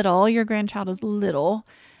she's little, your grandchild is little,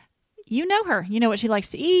 you know her. You know what she likes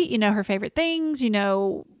to eat. You know her favorite things. You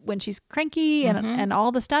know when she's cranky and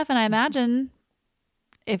all the stuff. And I imagine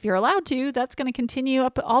if you're allowed to, that's going to continue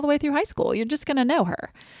up all the way through high school. You're just going to know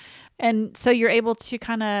her. And so you're able to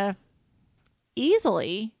kind of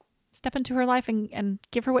easily step into her life and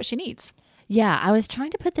give her what she needs. Yeah, I was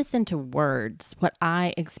trying to put this into words, what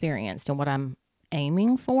I experienced and what I'm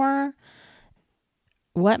aiming for.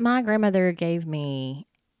 What my grandmother gave me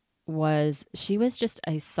was, she was just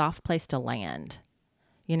a soft place to land.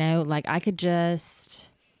 You know, like I could just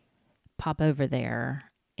pop over there.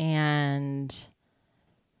 And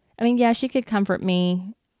I mean, yeah, she could comfort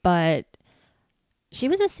me, but she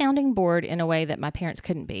was a sounding board in a way that my parents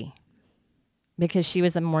couldn't be, because she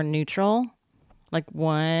was a more neutral, like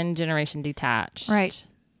one generation detached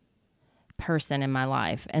person in my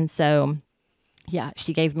life. And so, yeah,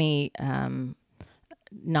 she gave me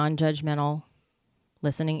non-judgmental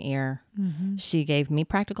listening ear. Mm-hmm. She gave me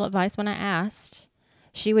practical advice when I asked.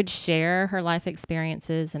 She would share her life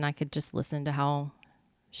experiences, and I could just listen to how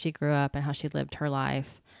she grew up and how she lived her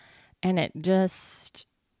life. And it just,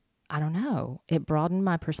 I don't know, it broadened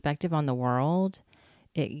my perspective on the world.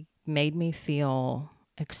 It made me feel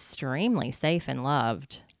extremely safe and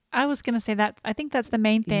loved. I was going to say that. I think that's the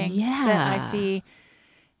main thing that I see.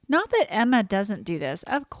 Not that Emma doesn't do this.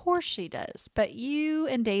 Of course she does. But you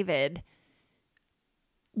and David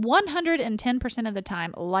 110% of the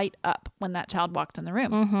time light up when that child walks in the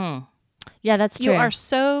room. Mm-hmm. Yeah, that's true. You are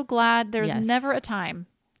so glad. There's never a time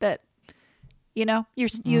that,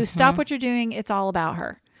 you stop what you're doing. It's all about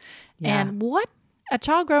her. Yeah. And what a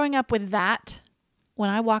child growing up with that, when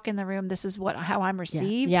I walk in the room, this is how I'm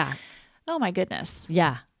received. Yeah. Oh my goodness.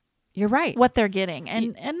 Yeah. You're right. What they're getting.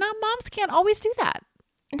 And moms can't always do that.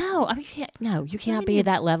 No, I mean, you cannot be at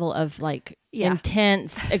that level of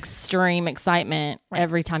intense, extreme excitement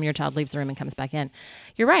every time your child leaves the room and comes back in.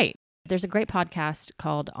 You're right. There's a great podcast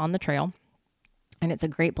called On the Trail, and it's a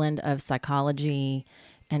great blend of psychology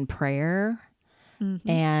and prayer,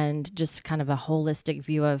 and just kind of a holistic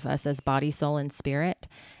view of us as body, soul, and spirit.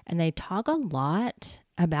 And they talk a lot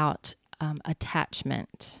about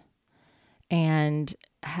attachment and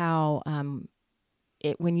how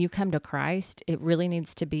when you come to Christ, it really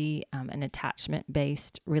needs to be an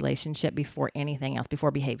attachment-based relationship before anything else,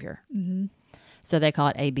 before behavior. Mm-hmm. So they call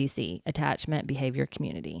it ABC, attachment, behavior,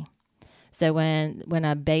 community. So when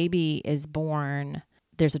a baby is born,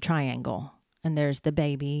 there's a triangle, and there's the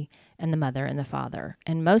baby and the mother and the father.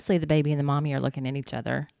 And mostly the baby and the mommy are looking at each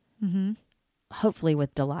other, hopefully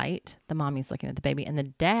with delight. The mommy's looking at the baby, and the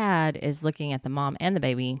dad is looking at the mom and the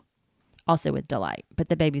baby also with delight, but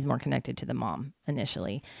the baby's more connected to the mom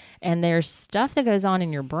initially. And there's stuff that goes on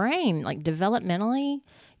in your brain, like developmentally,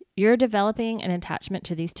 you're developing an attachment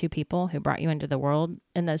to these two people who brought you into the world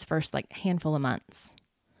in those first handful of months.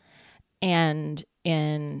 And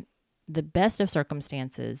in the best of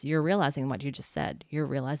circumstances, you're realizing what you just said. You're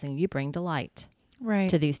realizing you bring delight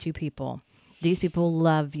to these two people. These people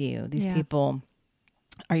love you. These people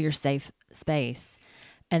are your safe space.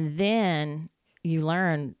 And then you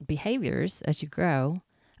learn behaviors as you grow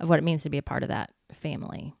of what it means to be a part of that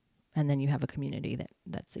family. And then you have a community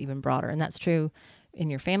that's even broader. And that's true in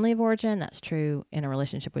your family of origin. That's true in a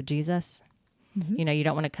relationship with Jesus. Mm-hmm. You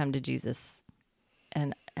don't want to come to Jesus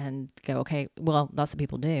and go, okay, well, lots of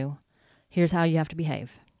people do. Here's how you have to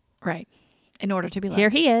behave. Right. In order to be loved. Here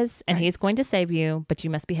he is, and he's going to save you, but you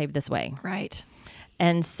must behave this way. Right.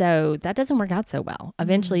 And so that doesn't work out so well.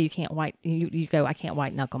 Eventually you can't you go, I can't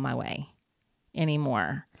white knuckle my way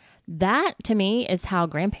anymore. That to me is how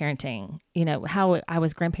grandparenting, how I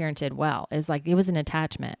was grandparented well, is it was an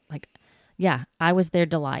attachment. I was their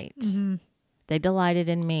delight. Mm-hmm. They delighted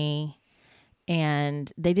in me,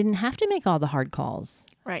 and they didn't have to make all the hard calls.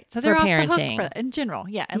 Right. So they're off parenting. The hook in general.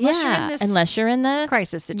 Yeah. Unless you're in the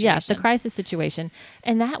crisis situation. Yeah, the crisis situation.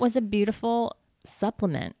 And that was a beautiful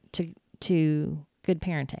supplement to good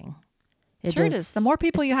parenting. It is. The more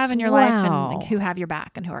people you have in your life and who have your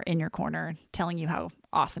back and who are in your corner telling you how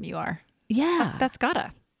awesome you are. Yeah. That's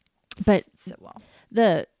gotta. But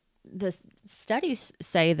the studies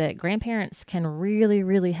say that grandparents can really,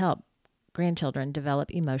 really help grandchildren develop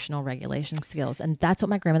emotional regulation skills. And that's what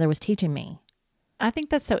my grandmother was teaching me. I think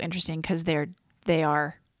that's so interesting because they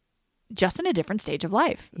are just in a different stage of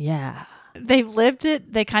life. Yeah. They've lived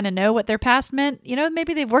it. They kind of know what their past meant.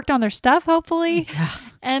 Maybe they've worked on their stuff, hopefully,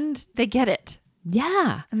 and they get it.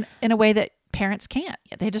 Yeah. In a way that parents can't.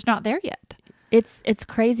 They're just not there yet. It's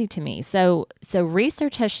crazy to me. So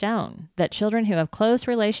research has shown that children who have close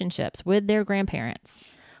relationships with their grandparents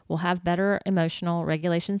will have better emotional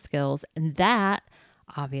regulation skills. And that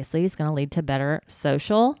obviously is going to lead to better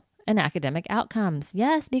social and academic outcomes.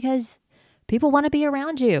 Yes, because people want to be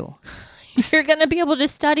around you. You're going to be able to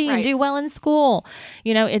study and do well in school.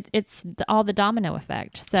 It's all the domino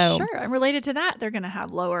effect. So sure. And related to that, they're going to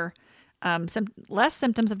have less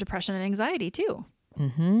symptoms of depression and anxiety too.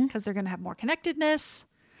 Because they're going to have more connectedness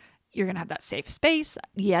You're going to have that safe space,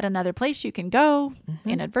 yet another place you can go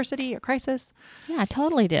in adversity or crisis. Yeah, I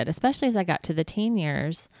totally did, especially as I got to the teen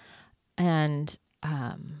years. And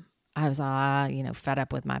I was, fed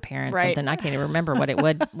up with my parents. Right. Something I can't even remember what it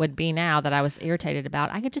would be now that I was irritated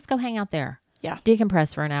about. I could just go hang out there. Yeah.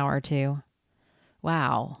 Decompress for an hour or two.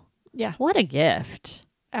 Wow. Yeah. What a gift.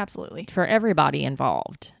 Absolutely. For everybody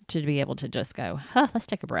involved to be able to just go, let's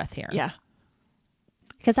take a breath here. Yeah.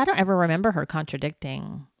 Because I don't ever remember her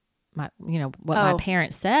contradicting what my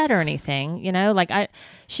parents said or anything,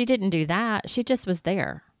 she didn't do that. She just was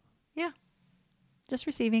there. Yeah. Just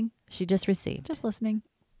receiving. She just received. Just listening.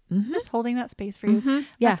 Just holding that space for you.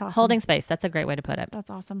 Yeah. That's awesome. Holding space. That's a great way to put it. That's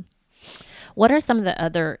awesome. What are some of the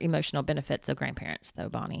other emotional benefits of grandparents though,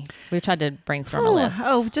 Bonnie? We've tried to brainstorm a list.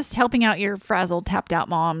 Just helping out your frazzled, tapped out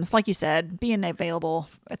moms. Like you said, being available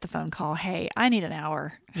at the phone call. Hey, I need an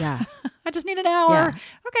hour. Yeah. I just need an hour. Yeah.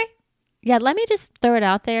 Okay. Yeah, let me just throw it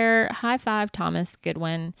out there. High five, Thomas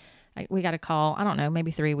Goodwin. We got a call, I don't know,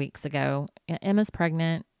 maybe 3 weeks ago. Emma's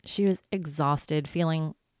pregnant. She was exhausted,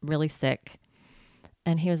 feeling really sick.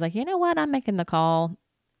 And he was like, you know what? I'm making the call.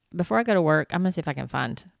 Before I go to work, I'm going to see if I can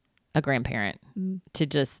find a grandparent to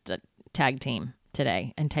just tag team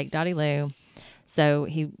today and take Dottie Lou. So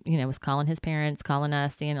he, was calling his parents, calling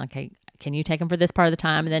us, seeing like, hey, can you take them for this part of the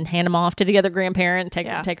time and then hand them off to the other grandparent,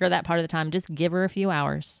 take her that part of the time. Just give her a few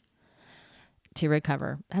hours to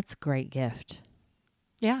recover. That's a great gift.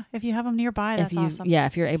 Yeah. If you have them nearby, that's awesome. Yeah.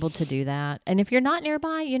 If you're able to do that. And if you're not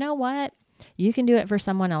nearby, you know what? You can do it for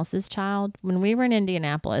someone else's child. When we were in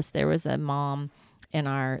Indianapolis, there was a mom in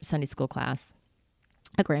our Sunday school class,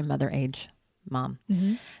 a grandmother age mom.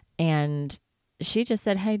 Mm-hmm. And she just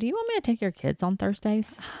said, hey, do you want me to take your kids on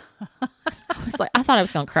Thursdays? I thought I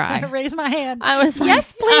was going to cry. Raise my hand. I was like,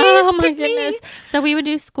 yes, please. Oh my goodness. So we would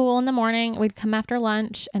do school in the morning. We'd come after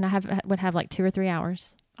lunch and I would have like 2 or 3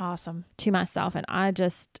 hours. Awesome. To myself. And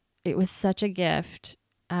it was such a gift.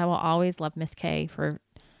 I will always love Miss Kay for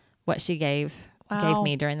what she gave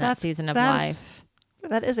me during that season of life.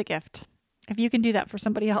 That is a gift. If you can do that for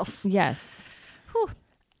somebody else. Yes. Whew.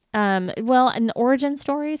 And the origin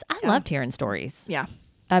stories, I loved hearing stories. Yeah.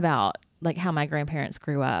 About like how my grandparents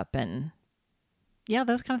grew up and. Yeah,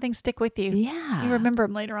 those kind of things stick with you. Yeah. You remember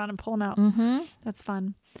them later on and pull them out. Mm-hmm. That's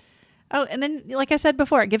fun. Oh, and then like I said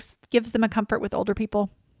before, it gives them a comfort with older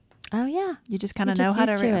people. Oh, yeah. You just kind of know how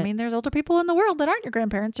to. I mean, there's older people in the world that aren't your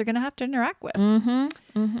grandparents you're going to have to interact with. Mm-hmm.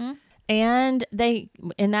 Mm-hmm. And they,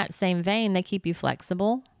 in that same vein, they keep you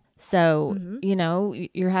flexible. So,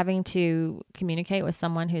 you're having to communicate with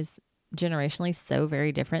someone who's generationally so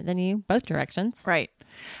very different than you, both directions. Right.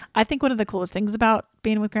 I think one of the coolest things about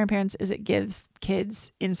being with grandparents is it gives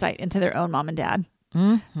kids insight into their own mom and dad.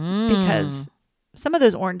 Mm-hmm. Because some of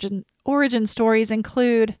those origin stories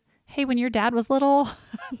include, hey, when your dad was little,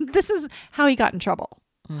 this is how he got in trouble.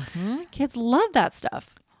 Mm-hmm. Kids love that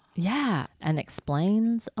stuff. Yeah. And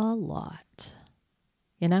explains a lot.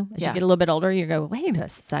 As you get a little bit older, you go, wait a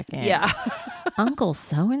second. Yeah. Uncle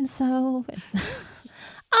so-and-so.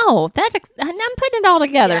 I'm putting it all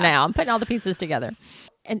together now. I'm putting all the pieces together.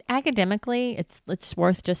 And academically, it's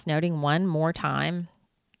worth just noting one more time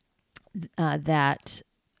that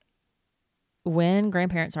when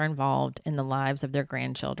grandparents are involved in the lives of their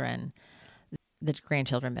grandchildren, the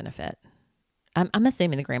grandchildren benefit. I'm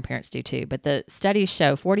assuming the grandparents do too, but the studies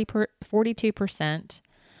show 42%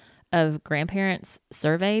 of grandparents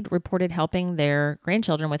surveyed reported helping their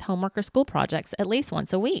grandchildren with homework or school projects at least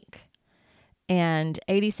once a week. And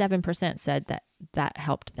 87% said that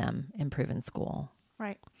helped them improve in school.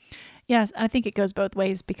 Right. Yes, I think it goes both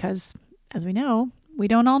ways because, as we know, we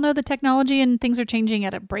don't all know the technology and things are changing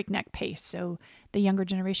at a breakneck pace. So the younger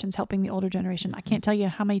generation's helping the older generation. I can't tell you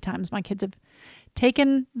how many times my kids have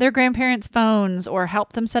taken their grandparents' phones or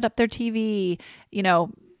helped them set up their TV.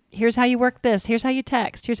 Here's how you work this. Here's how you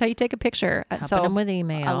text. Here's how you take a picture. Helping them with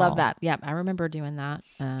email. I love that. Yeah, I remember doing that.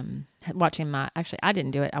 Actually, I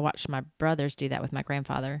didn't do it. I watched my brothers do that with my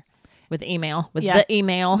grandfather with email, the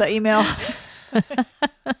email. The email.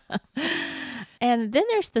 And then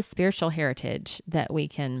there's the spiritual heritage that we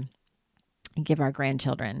can give our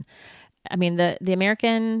grandchildren. I mean, the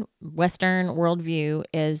American Western worldview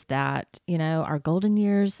is that, our golden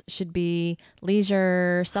years should be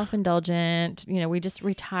leisure, self-indulgent. We just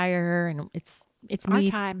retire and it's our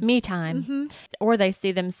time. Me time. Mm-hmm. Or they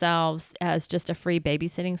see themselves as just a free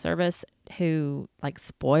babysitting service who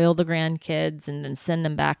spoil the grandkids and then send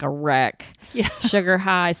them back a wreck. Yeah. Sugar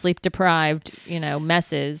high, sleep deprived,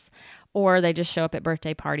 messes. Or they just show up at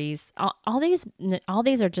birthday parties. All these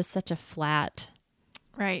are just such a flat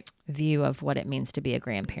view of what it means to be a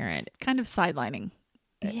grandparent. It's kind of sidelining.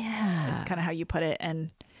 Yeah. It's kind of how you put it.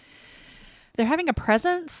 And they're having a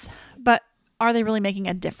presence, but are they really making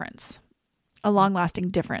a difference? A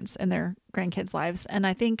long-lasting difference in their grandkids' lives. And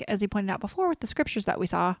I think, as you pointed out before with the scriptures that we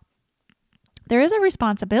saw, there is a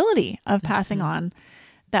responsibility of passing on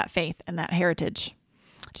that faith and that heritage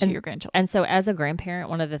to your grandchildren. And so as a grandparent,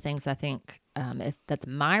 one of the things I think that's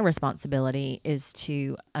my responsibility is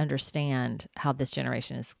to understand how this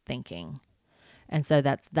generation is thinking. And so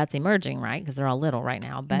that's emerging, right? Because they're all little right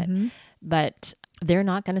now, but they're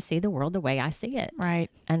not going to see the world the way I see it.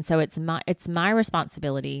 Right. And so it's my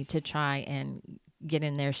responsibility to try and get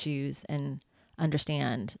in their shoes and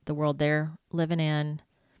understand the world they're living in,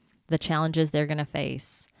 the challenges they're going to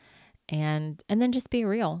face, and then just be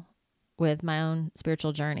real with my own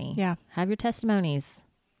spiritual journey. Yeah. Have your testimonies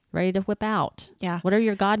ready to whip out. Yeah. What are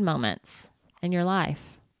your God moments in your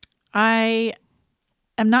life? I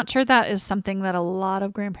am not sure that is something that a lot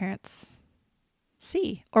of grandparents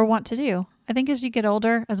see or want to do. I think as we get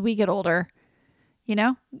older, we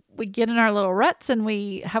get in our little ruts and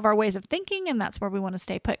we have our ways of thinking, and that's where we want to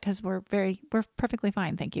stay put because we're perfectly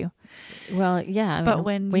fine. Thank you. Well, yeah. But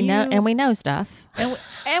when we know stuff, and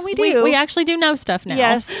we do, we actually do know stuff now.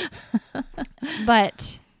 Yes.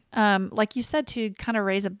 But like you said, to kind of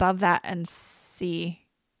raise above that and see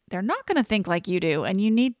they're not going to think like you do, and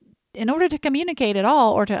you need, in order to communicate at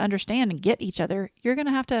all or to understand and get each other, you're going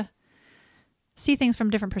to have to see things from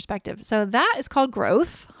different perspectives. So that is called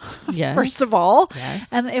growth, yes. First of all.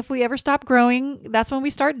 Yes. And if we ever stop growing, that's when we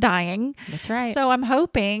start dying. That's right. So I'm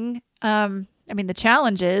hoping, the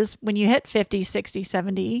challenge is when you hit 50, 60,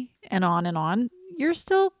 70 and on, you're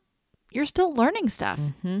still learning stuff.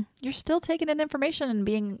 Mm-hmm. You're still taking in information and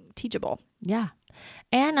being teachable. Yeah.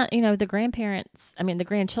 And, the the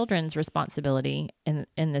grandchildren's responsibility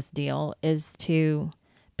in this deal is to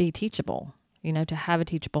be teachable. To have a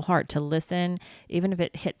teachable heart, to listen, even if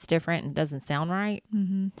it hits different and doesn't sound right.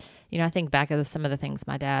 Mm-hmm. I think back of some of the things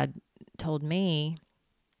my dad told me.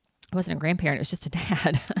 I wasn't a grandparent, it was just a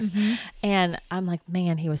dad. Mm-hmm. And I'm like,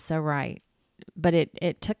 man, he was so right. But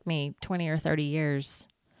it took me 20 or 30 years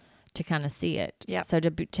to kind of see it. Yeah. So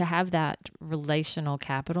to have that relational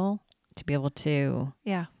capital, to be able to...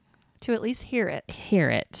 Yeah. To at least hear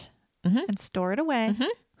it. Mm-hmm. And store it away. Mm-hmm.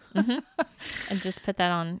 Mm-hmm. And just put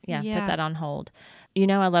that on, put that on hold.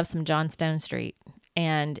 I love some John Stone Street,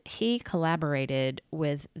 and he collaborated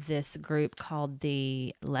with this group called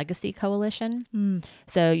the Legacy Coalition. Mm.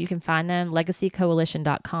 So you can find them,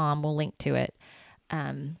 legacycoalition.com. We'll link to it.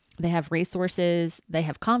 They have resources, they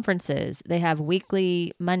have conferences, they have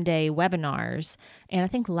weekly Monday webinars. And I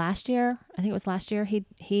think last year,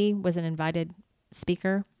 he was an invited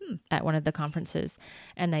speaker at one of the conferences,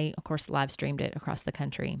 and they, of course, live streamed it across the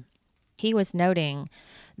country. He was noting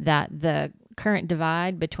that the current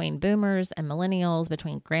divide between boomers and millennials,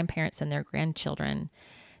 between grandparents and their grandchildren,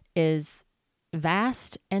 is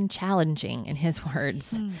vast and challenging, in his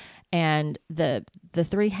words. And the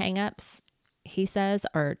three hang-ups, he says,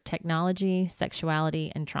 are technology,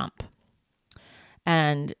 sexuality, and Trump.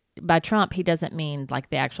 And by Trump, he doesn't mean like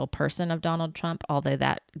the actual person of Donald Trump, although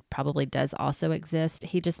that probably does also exist.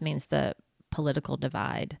 He just means the political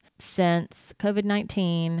divide. Since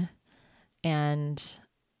COVID-19 and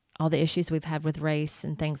all the issues we've had with race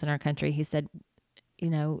and things in our country, he said,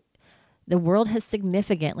 the world has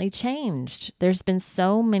significantly changed. There's been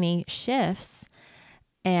so many shifts,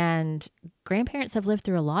 and grandparents have lived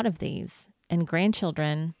through a lot of these, and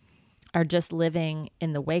grandchildren are just living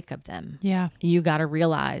in the wake of them. Yeah. You got to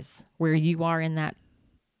realize where you are in that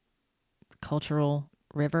cultural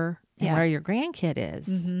river and where your grandkid is.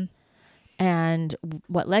 Mm-hmm. And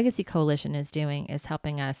what Legacy Coalition is doing is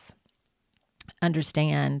helping us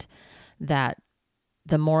understand that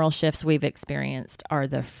the moral shifts we've experienced are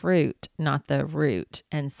the fruit, not the root.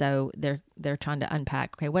 And so they're trying to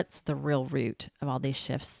unpack, okay, what's the real root of all these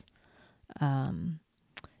shifts in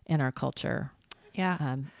our culture?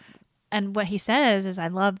 Yeah. And what he says is, I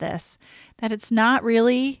love this, that it's not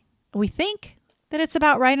really, we think that it's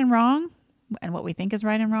about right and wrong and what we think is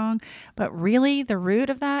right and wrong, but really the root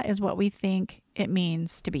of that is what we think it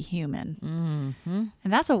means to be human. Mm-hmm.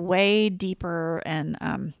 And that's a way deeper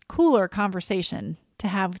and cooler conversation to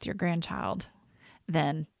have with your grandchild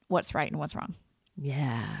than what's right and what's wrong.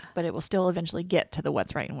 Yeah. But it will still eventually get to the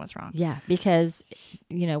what's right and what's wrong. Yeah. Because,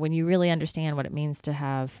 when you really understand what it means to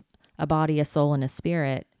have a body, a soul, and a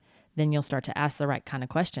spirit, then you'll start to ask the right kind of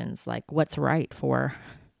questions, like what's right for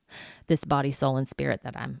this body, soul, and spirit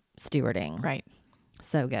that I'm stewarding. Right.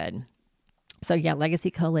 So good. So yeah,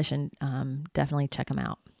 Legacy Coalition, definitely check them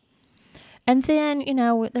out. And then,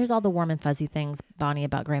 there's all the warm and fuzzy things, Bonnie,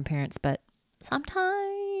 about grandparents, but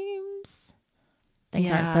sometimes things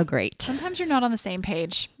aren't so great. Sometimes you're not on the same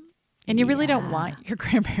page. And you really don't want your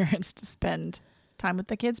grandparents to spend time with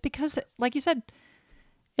the kids because, like you said,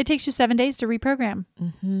 it takes you 7 days to reprogram,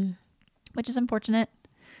 which is unfortunate.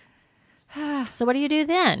 So what do you do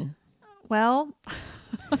then? Well,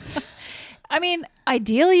 I mean,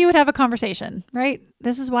 ideally you would have a conversation, right?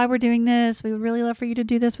 This is why we're doing this. We would really love for you to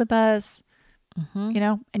do this with us, you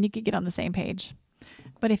know, and you could get on the same page.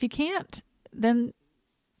 But if you can't, then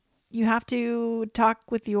you have to talk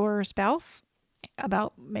with your spouse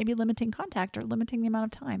about maybe limiting contact or limiting the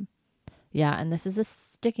amount of time. Yeah. And this is a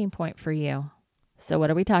sticking point for you. So what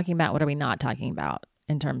are we talking about? What are we not talking about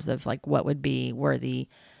in terms of like what would be worthy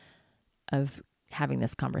of having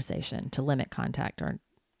this conversation to limit contact? Or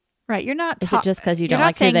right, you're not. Is it just because you you're don't not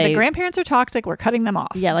like saying who they? The grandparents are toxic. We're cutting them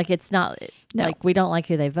off. Yeah, like it's not No. like we don't like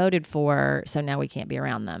who they voted for, so now we can't be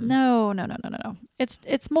around them. No.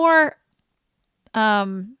 It's more.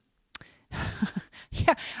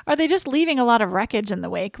 Yeah. Are they just leaving a lot of wreckage in the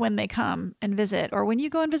wake when they come and visit, or when you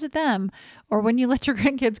go and visit them, or when you let your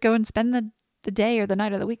grandkids go and spend the day or the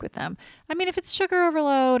night or the week with them? I mean, if it's sugar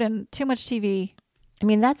overload and too much TV. I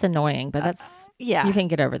mean, that's annoying, but that's, yeah, you can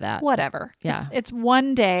get over that. Whatever. Yeah. It's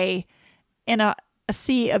one day in a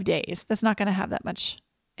sea of days. That's not going to have that much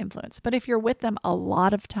influence. But if you're with them a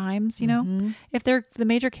lot of times, you know, if they're the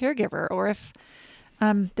major caregiver, or if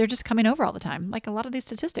they're just coming over all the time, like a lot of these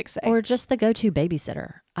statistics say. Or just the go-to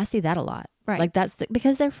babysitter. I see that a lot. Right. Like that's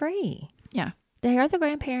because they're free. Yeah. They are the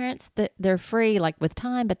grandparents that they're free, like with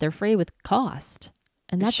time, but they're free with cost.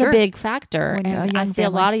 And that's Sure. a big factor. When you're a And I young see a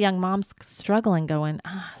family. lot of young moms struggling going,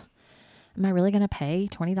 am I really going to pay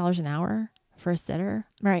 $20 an hour for a sitter?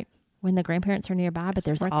 Right. When the grandparents are nearby, but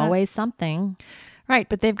there's worth that. always something. Right.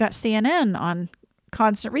 But they've got CNN on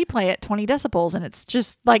constant replay at 20 decibels. And it's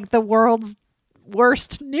just like the world's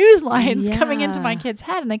worst news lines coming into my kid's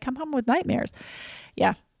head. And they come home with nightmares.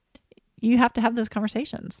 Yeah. You have to have those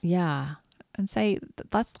conversations. Yeah. And say,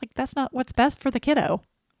 that's not what's best for the kiddo.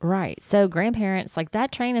 Right. So grandparents, like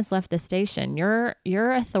that train has left the station. Your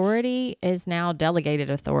authority is now delegated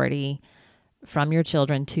authority from your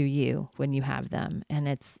children to you when you have them. And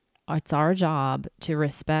it's our job to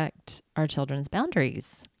respect our children's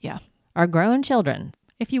boundaries. Yeah. Our grown children.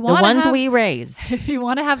 If you The want ones we raised. if you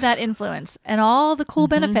want to have that influence and all the cool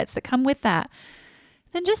benefits that come with that,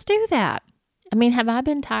 then just do that. I mean, have I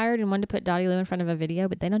been tired and wanted to put Dottie Lou in front of a video?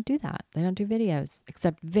 But they don't do that. They don't do videos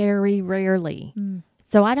except very rarely.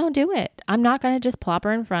 So I don't do it. I'm not going to just plop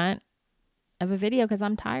her in front of a video because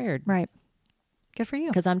I'm tired. Right. Good for you.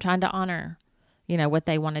 Because I'm trying to honor, what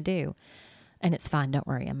they want to do. And it's fine. Don't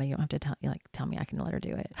worry, Emma. You don't have to tell me I can let her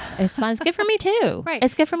do it. It's fine. It's good for me too. Right.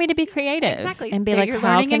 It's good for me to be creative. Exactly. And be That like, you're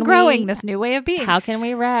how learning can and growing we, this new way of being. How can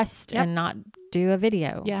we rest Yep. and not do a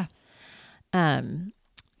video? Yeah.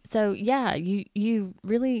 So yeah, you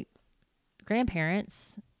really,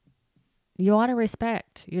 grandparents, you ought to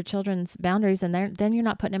respect your children's boundaries, and then you're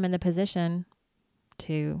not putting them in the position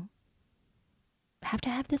to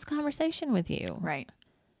have this conversation with you. Right.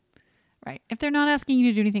 Right. If they're not asking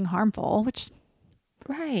you to do anything harmful, which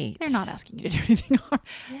Right. they're not asking you to do anything harmful.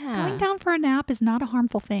 Yeah. Going down for a nap is not a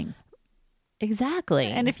harmful thing. Exactly.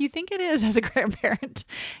 And if you think it is as a grandparent,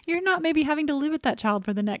 you're not maybe having to live with that child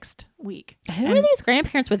for the next week. Who are these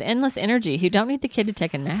grandparents with endless energy who don't need the kid to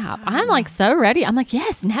take a nap? I'm like so ready. I'm like,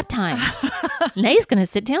 yes, nap time. Nay's going to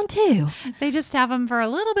sit down too. They just have them for a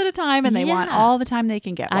little bit of time and they want Yeah. all the time they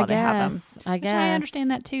can get while they have them. I guess. I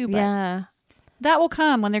understand that too, but Yeah. that will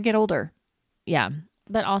come when they get older. Yeah.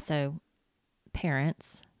 But also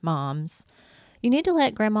parents, moms, you need to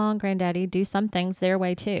let grandma and granddaddy do some things their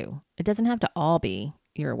way too. It doesn't have to all be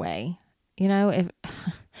your way. If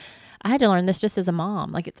I had to learn this just as a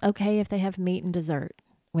mom, like it's okay if they have meat and dessert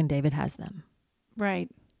when David has them. Right.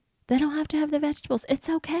 They don't have to have the vegetables. It's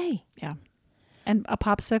okay. Yeah. And a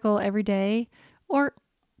popsicle every day or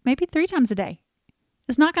maybe 3 times a day.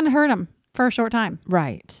 It's not going to hurt them for a short time.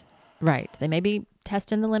 Right. Right. They may be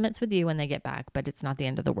testing the limits with you when they get back, but it's not the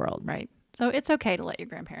end of the world. Right. So it's okay to let your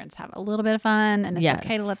grandparents have a little bit of fun, and it's Yes.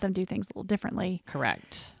 okay to let them do things a little differently.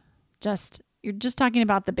 Correct. You're just talking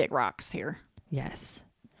about the big rocks here, Yes.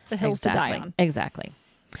 the hills to die on. Exactly.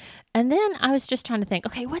 And then I was just trying to think,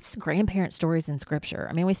 okay, what's grandparent stories in scripture?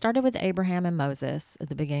 I mean, we started with Abraham and Moses at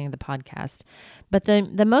the beginning of the podcast, but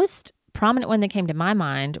the most prominent one that came to my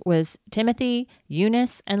mind was Timothy,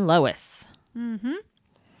 Eunice, and Lois. Mm-hmm.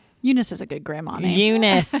 Eunice is a good grandma name.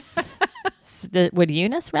 Eunice. Would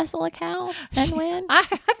Eunice wrestle a cow and win? I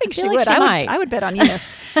think she feel like would. she might. I would bet on Eunice.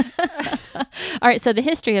 All right. So the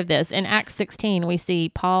history of this in Acts 16, we see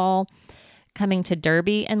Paul coming to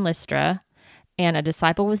Derbe and Lystra, and a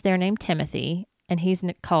disciple was there named Timothy, and he's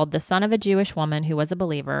called the son of a Jewish woman who was a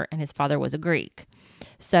believer, and his father was a Greek.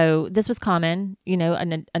 So this was common.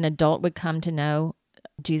 An adult would come to know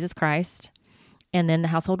Jesus Christ, and then the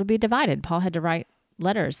household would be divided. Paul had to write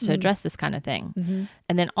letters to address this kind of thing. Mm-hmm.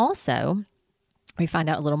 And then also, we find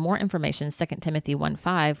out a little more information, 2 Timothy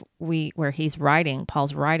 1:5, where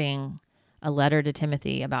Paul's writing a letter to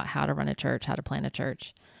Timothy about how to run a church, how to plant a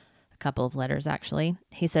church. A couple of letters, actually.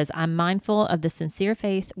 He says, I'm mindful of the sincere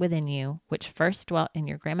faith within you, which first dwelt in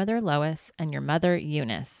your grandmother Lois and your mother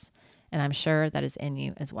Eunice, and I'm sure that is in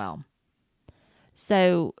you as well.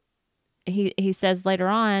 So he says later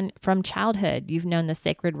on, from childhood, you've known the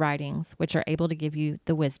sacred writings, which are able to give you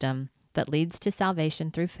the wisdom that leads to salvation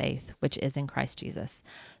through faith, which is in Christ Jesus.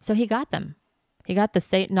 So he got them. He got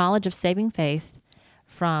the knowledge of saving faith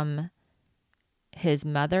from his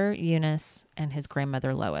mother, Eunice, and his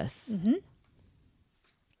grandmother, Lois. Mm-hmm.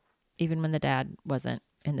 Even when the dad wasn't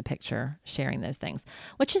in the picture sharing those things,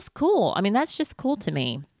 which is cool. I mean, that's just cool to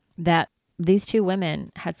me that these two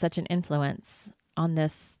women had such an influence on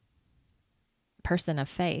this person of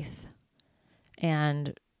faith.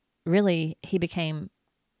 And really, he became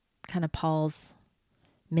kind of Paul's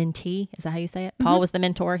mentee. Is that how you say it? Mm-hmm. Paul was the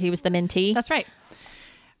mentor. He was the mentee. That's right.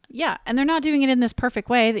 Yeah. And they're not doing it in this perfect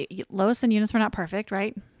way. Lois and Eunice were not perfect,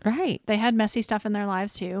 right? Right. They had messy stuff in their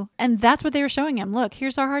lives too. And that's what they were showing him. Look,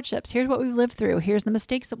 here's our hardships. Here's what we've lived through. Here's the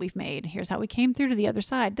mistakes that we've made. Here's how we came through to the other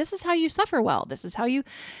side. This is how you suffer well. This is how you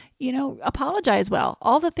apologize well.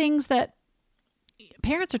 All the things that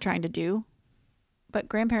parents are trying to do, but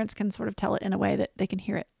grandparents can sort of tell it in a way that they can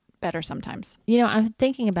hear it better sometimes. I'm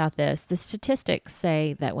thinking about this. The statistics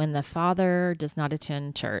say that when the father does not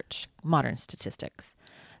attend church, modern statistics,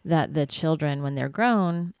 that the children, when they're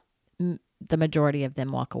grown, the majority of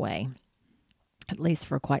them walk away, at least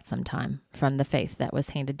for quite some time, from the faith that was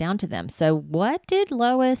handed down to them. So what did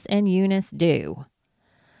Lois and Eunice do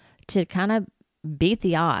to kind of beat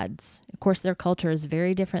the odds? Of course, their culture is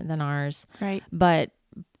very different than ours. Right. But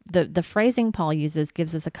the phrasing Paul uses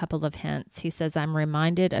gives us a couple of hints. He says, I'm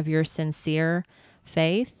reminded of your sincere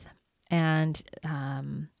faith. And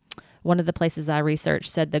one of the places I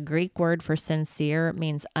researched said the Greek word for sincere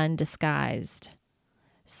means undisguised.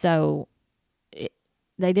 So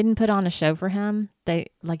they didn't put on a show for him. They,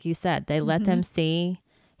 like you said, they let them see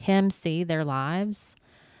their lives.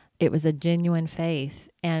 It was a genuine faith.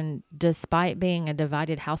 And despite being a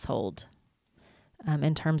divided household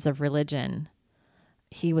in terms of religion,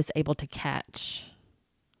 he was able to catch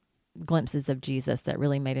glimpses of Jesus that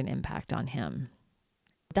really made an impact on him.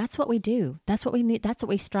 That's what we do. That's what we need. That's what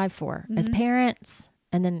we strive for as parents,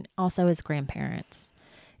 and then also as grandparents,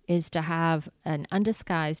 is to have an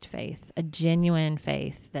undisguised faith, a genuine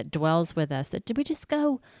faith that dwells with us, that we just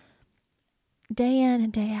go day in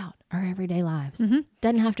and day out, our everyday lives.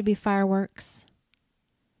 Doesn't have to be fireworks.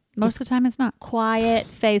 Most of the time it's not. Quiet,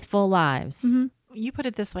 faithful lives. You put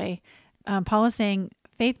it this way. Paul is saying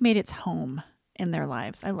faith made its home in their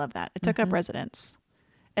lives. I love that. It took up residence.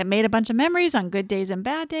 It made a bunch of memories on good days and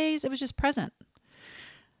bad days. It was just present.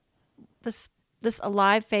 This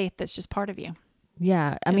alive faith that's just part of you.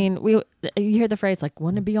 Yeah. I mean, you hear the phrase like,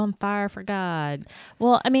 want to be on fire for God.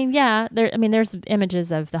 Well, I mean, yeah, there's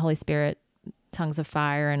images of the Holy Spirit, tongues of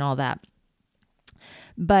fire and all that.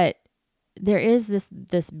 But there is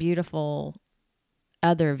this beautiful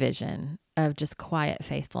other vision of just quiet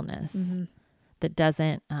faithfulness that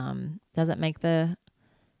doesn't make the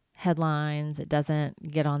headlines. It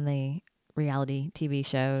doesn't get on the reality TV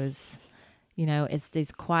shows. It's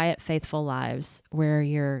these quiet, faithful lives where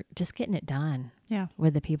you're just getting it done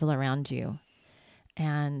with the people around you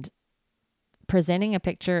and presenting a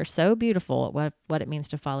picture so beautiful of what it means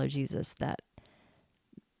to follow Jesus that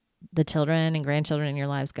the children and grandchildren in your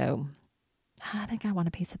lives go, I think I want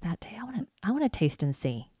a piece of that too. I want to taste and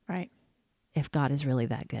see. Right. If God is really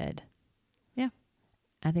that good. Yeah.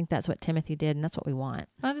 I think that's what Timothy did, and that's what we want.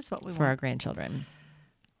 That is what we for want. Our grandchildren.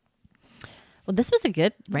 Well, this was a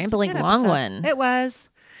good, rambling, long one. It was.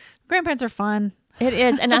 Grandparents are fun. It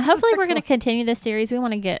is. And hopefully we're going to continue this series. We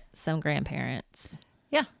want to get some grandparents.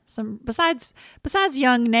 Yeah. Besides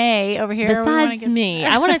young Nay over here. Besides me.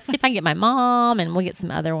 I want to see if I can get my mom, and we'll get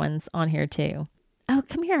some other ones on here too. Oh,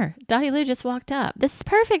 come here. Dottie Lou just walked up. This is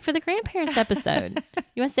perfect for the grandparents episode.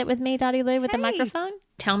 You want to sit with me, Dottie Lou, with the microphone?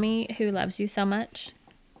 Tell me who loves you so much.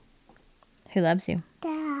 Who loves you?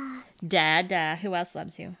 Dad. Dad. Who else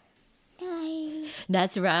loves you? Nay.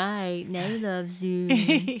 That's right. Nay loves you.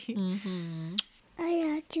 I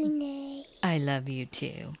love you, Nay. I love you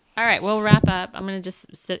too. All right, we'll wrap up. I'm going to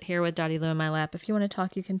just sit here with Dottie Lou in my lap. If you want to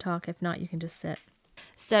talk, you can talk. If not, you can just sit.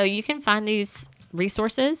 So you can find these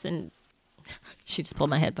resources and She just pulled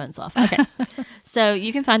my headphones off. Okay. So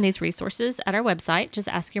you can find these resources at our website,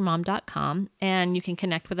 justaskyourmom.com, and you can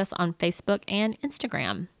connect with us on Facebook and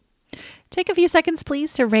Instagram. Take a few seconds,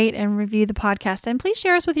 please, to rate and review the podcast, and please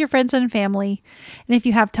share us with your friends and family. And if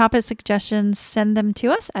you have topic suggestions, send them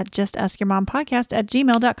to us at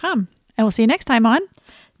justaskyourmompodcast@gmail.com. And we'll see you next time on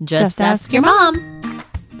Just Ask Your Mom.